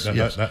to us.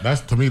 Yes.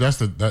 That's to me, that's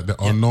the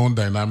unknown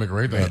dynamic,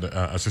 right?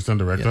 Assistant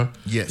Director.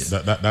 Yeah. Yes.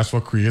 That's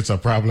what creates a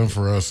problem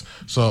for us.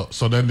 So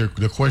then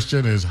the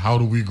question is, how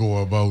do we go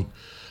about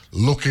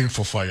looking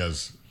for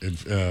fires,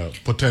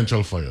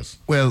 potential fires?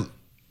 Well,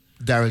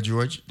 Daryl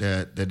George,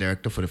 the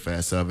director for the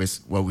fire service,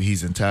 what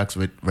he's in talks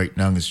with right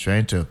now is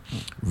trying to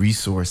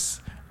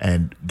resource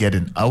and get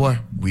in our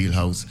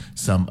wheelhouse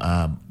some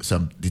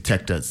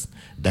detectors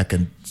that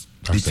can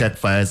detect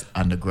fires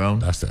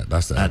underground. That's it.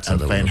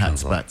 And find hot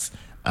spots.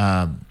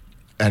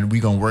 And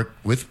we're gonna work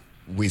with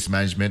waste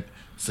management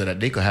so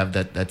that they could have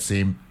that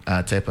same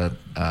type of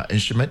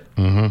instrument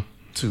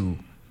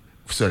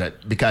so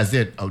that because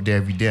they're out there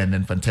every day, and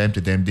then from time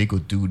to time they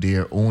could do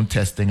their own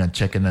testing and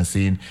checking and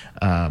seeing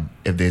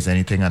if there's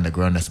anything on the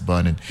ground that's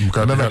burning.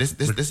 Remember,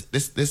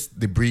 this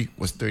debris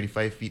was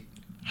 35 feet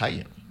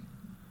high.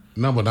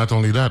 No, but not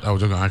only that. I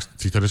was just going to ask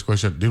Tita this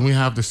question. Didn't we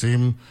have the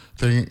same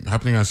thing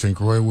happening at St.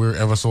 Croix, where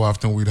ever so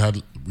often we'd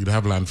have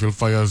landfill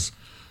fires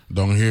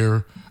down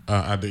here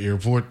at the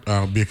airport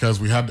because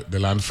we had the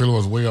landfill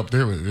was way up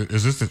there?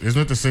 Isn't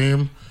it the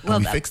same? Well,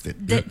 we fixed it.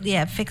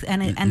 Fixed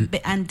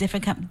and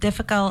different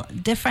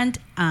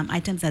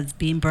items that's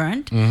being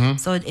burned.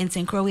 So in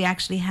St. Croix, we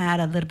actually had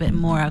a little bit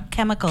more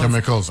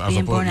chemicals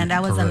being burned, and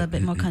that was a little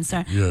bit more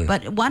concern. Yeah.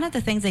 But one of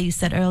the things that you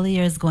said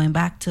earlier is going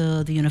back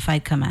to the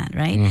Unified Command,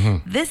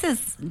 right? This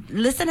is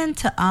listening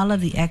to all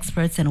of the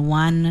experts in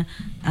one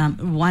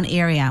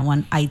area,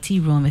 one IT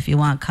room, if you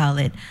want to call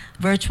it,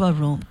 virtual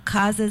room,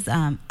 causes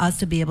us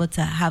to be able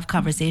to have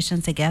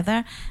conversations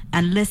together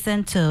and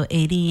listen to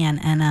AD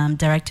and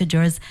Director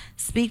Daryl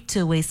speak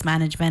to waste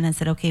management and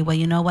said, okay, well,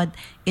 you know what?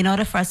 In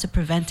order for us to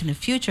prevent in the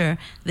future,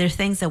 there are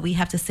things that we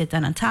have to sit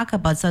down and talk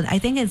about. So I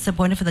think it's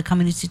important for the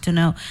community to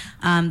know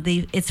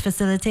it's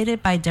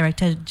facilitated by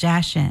Director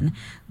Jaschen,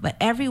 but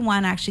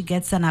everyone actually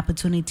gets an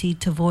opportunity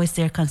to voice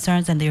their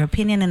concerns and their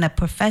opinion in a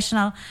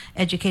professional,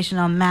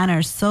 educational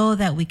manner so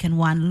that we can,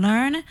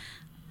 learn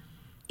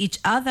each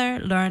other,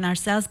 learn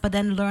ourselves, but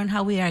then learn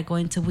how we are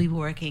going to be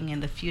working in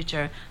the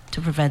future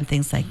to prevent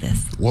things like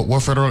this.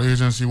 What federal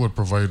agency would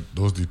provide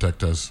those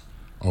detectors,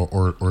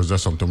 or is that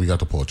something we got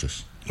to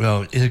purchase?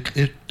 Well,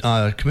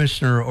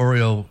 Commissioner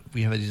Oriole,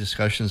 we have these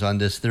discussions on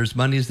this. There's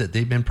monies that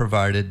they've been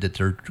provided that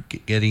they're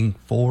getting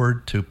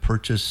forward to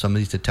purchase some of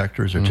these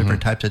detectors or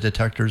different types of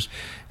detectors.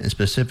 And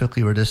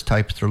specifically with this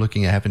type, they're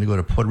looking at having to go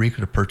to Puerto Rico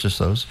to purchase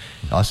those.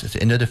 Also, it's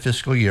the end of the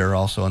fiscal year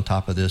also on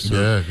top of this.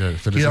 Yeah.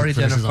 He already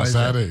identifies on that.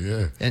 Saturday,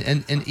 yeah.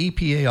 And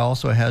EPA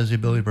also has the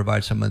ability to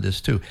provide some of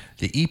this too.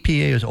 The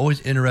EPA is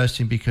always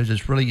interesting because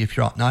it's really, if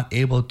you're not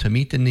able to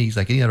meet the needs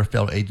like any other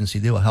federal agency,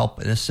 they will help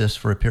and assist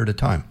for a period of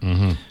time.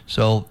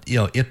 So,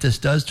 if this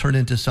does turn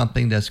into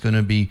something that's going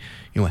to be,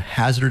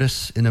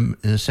 hazardous in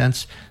a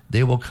sense,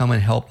 they will come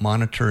and help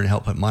monitor and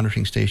help put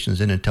monitoring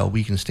stations in until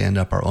we can stand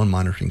up our own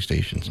monitoring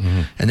stations.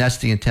 And that's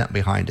the intent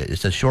behind it.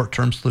 It's a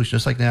short-term solution,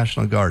 just like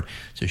National Guard.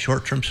 It's a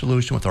short-term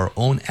solution with our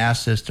own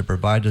assets to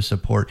provide the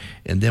support,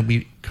 and then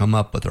we come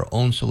up with our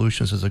own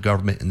solutions as a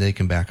government, and they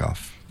can back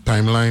off.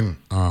 Timeline,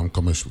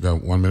 Commissioner, we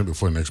got 1 minute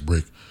before the next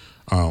break.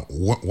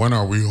 When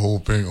are we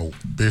hoping,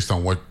 based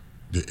on what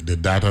the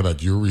data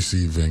that you're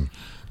receiving,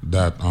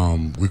 that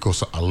we could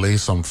allay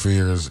some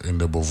fears in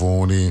the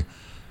Bovoni,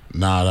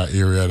 that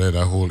area there,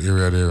 that whole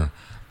area there,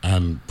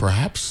 and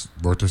perhaps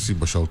Bertha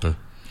Seba Shelter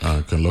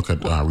can look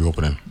at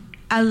reopening?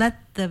 I'll let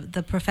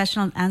the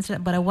professional answer,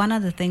 but one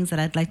of the things that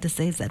I'd like to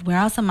say is that we're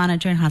also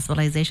monitoring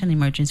hospitalization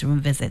emergency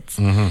room visits.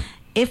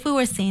 If we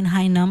were seeing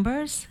high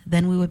numbers,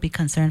 then we would be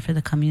concerned for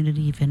the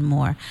community even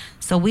more.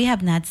 So we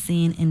have not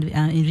seen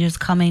individuals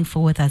coming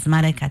with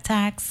asthmatic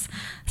attacks,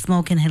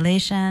 smoke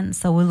inhalation.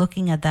 So we're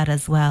looking at that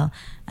as well.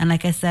 And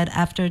like I said,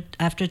 after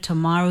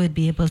tomorrow, we'd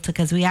be able to,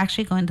 because we're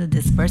actually going to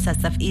disperse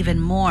that stuff even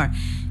more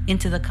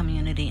into the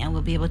community, and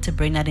we'll be able to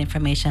bring that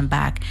information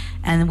back.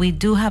 And we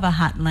do have a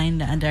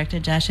hotline, and Director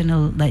Jaschen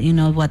will let you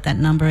know what that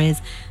number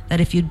is, that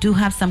if you do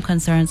have some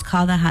concerns,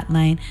 call the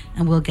hotline,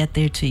 and we'll get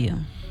there to you.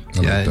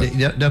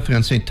 Definitely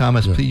on St.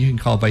 Thomas. Please, you can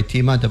call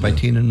Vitima. The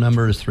Vitima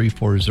number is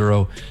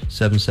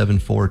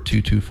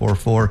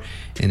 340-774-2244.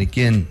 And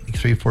again,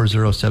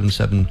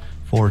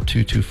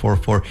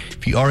 340-774-2244.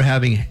 If you are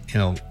having,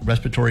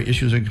 respiratory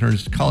issues or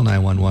concerns, call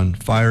 911.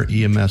 Fire,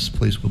 EMS,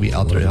 police will be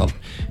out there to help.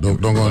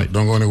 Don't go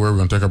anywhere. We're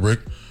going to take a break.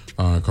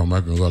 Come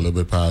back and go a little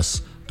bit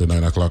past the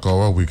 9 o'clock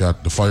hour. We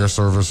got the fire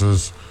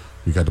services,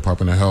 we got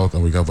Department of Health,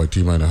 and we got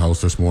Vitima in the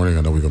house this morning.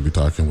 And then we're going to be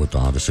talking with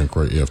the St.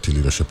 Croix AFT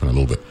leadership in a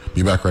little bit.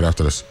 Be back right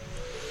after this.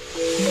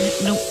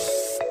 Nope.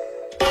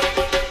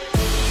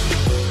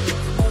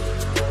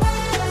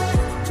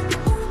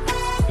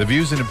 The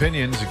views and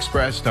opinions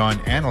expressed on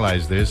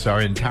Analyze This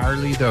are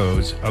entirely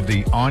those of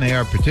the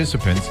on-air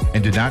participants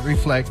and do not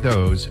reflect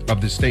those of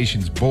the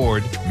station's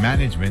board,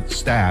 management,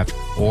 staff,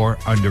 or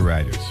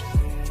underwriters.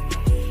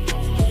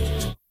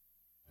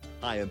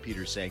 Hi, I'm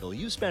Peter Sagal.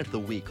 You spent the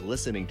week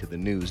listening to the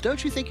news.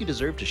 Don't you think you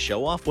deserve to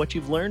show off what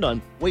you've learned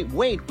on Wait,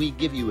 we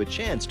give you a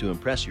chance to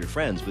impress your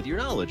friends with your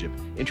knowledge of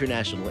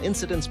international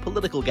incidents,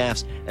 political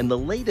gaffes, and the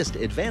latest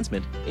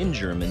advancement in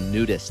German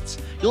nudists.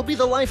 You'll be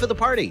the life of the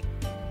party.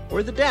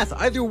 Or the death.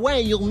 Either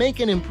way, you'll make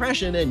an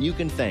impression, and you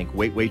can thank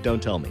Wait,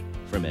 Don't Tell Me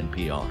from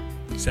NPR.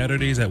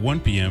 Saturdays at 1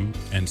 p.m.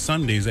 and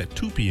Sundays at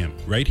 2 p.m.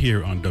 right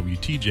here on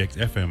WTJX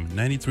FM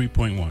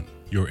 93.1,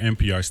 your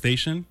NPR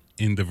station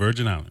in the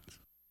Virgin Islands.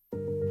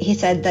 He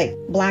said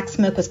that black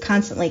smoke was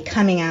constantly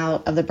coming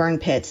out of the burn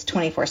pits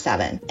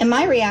 24/7. And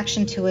my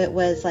reaction to it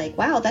was like,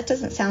 wow, that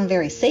doesn't sound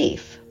very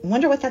safe. I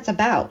wonder what that's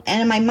about.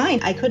 And in my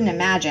mind, I couldn't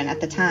imagine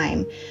at the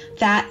time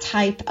that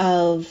type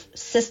of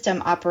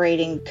system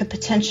operating could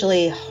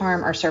potentially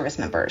harm our service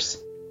members.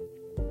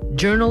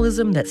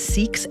 Journalism that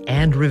seeks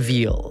and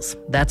reveals.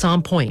 That's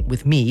On Point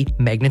with me,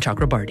 Meghna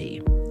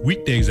Chakrabarty.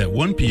 Weekdays at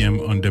 1 p.m.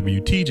 on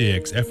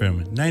WTJX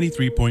FM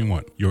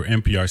 93.1, your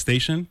NPR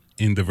station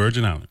in the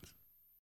Virgin Islands.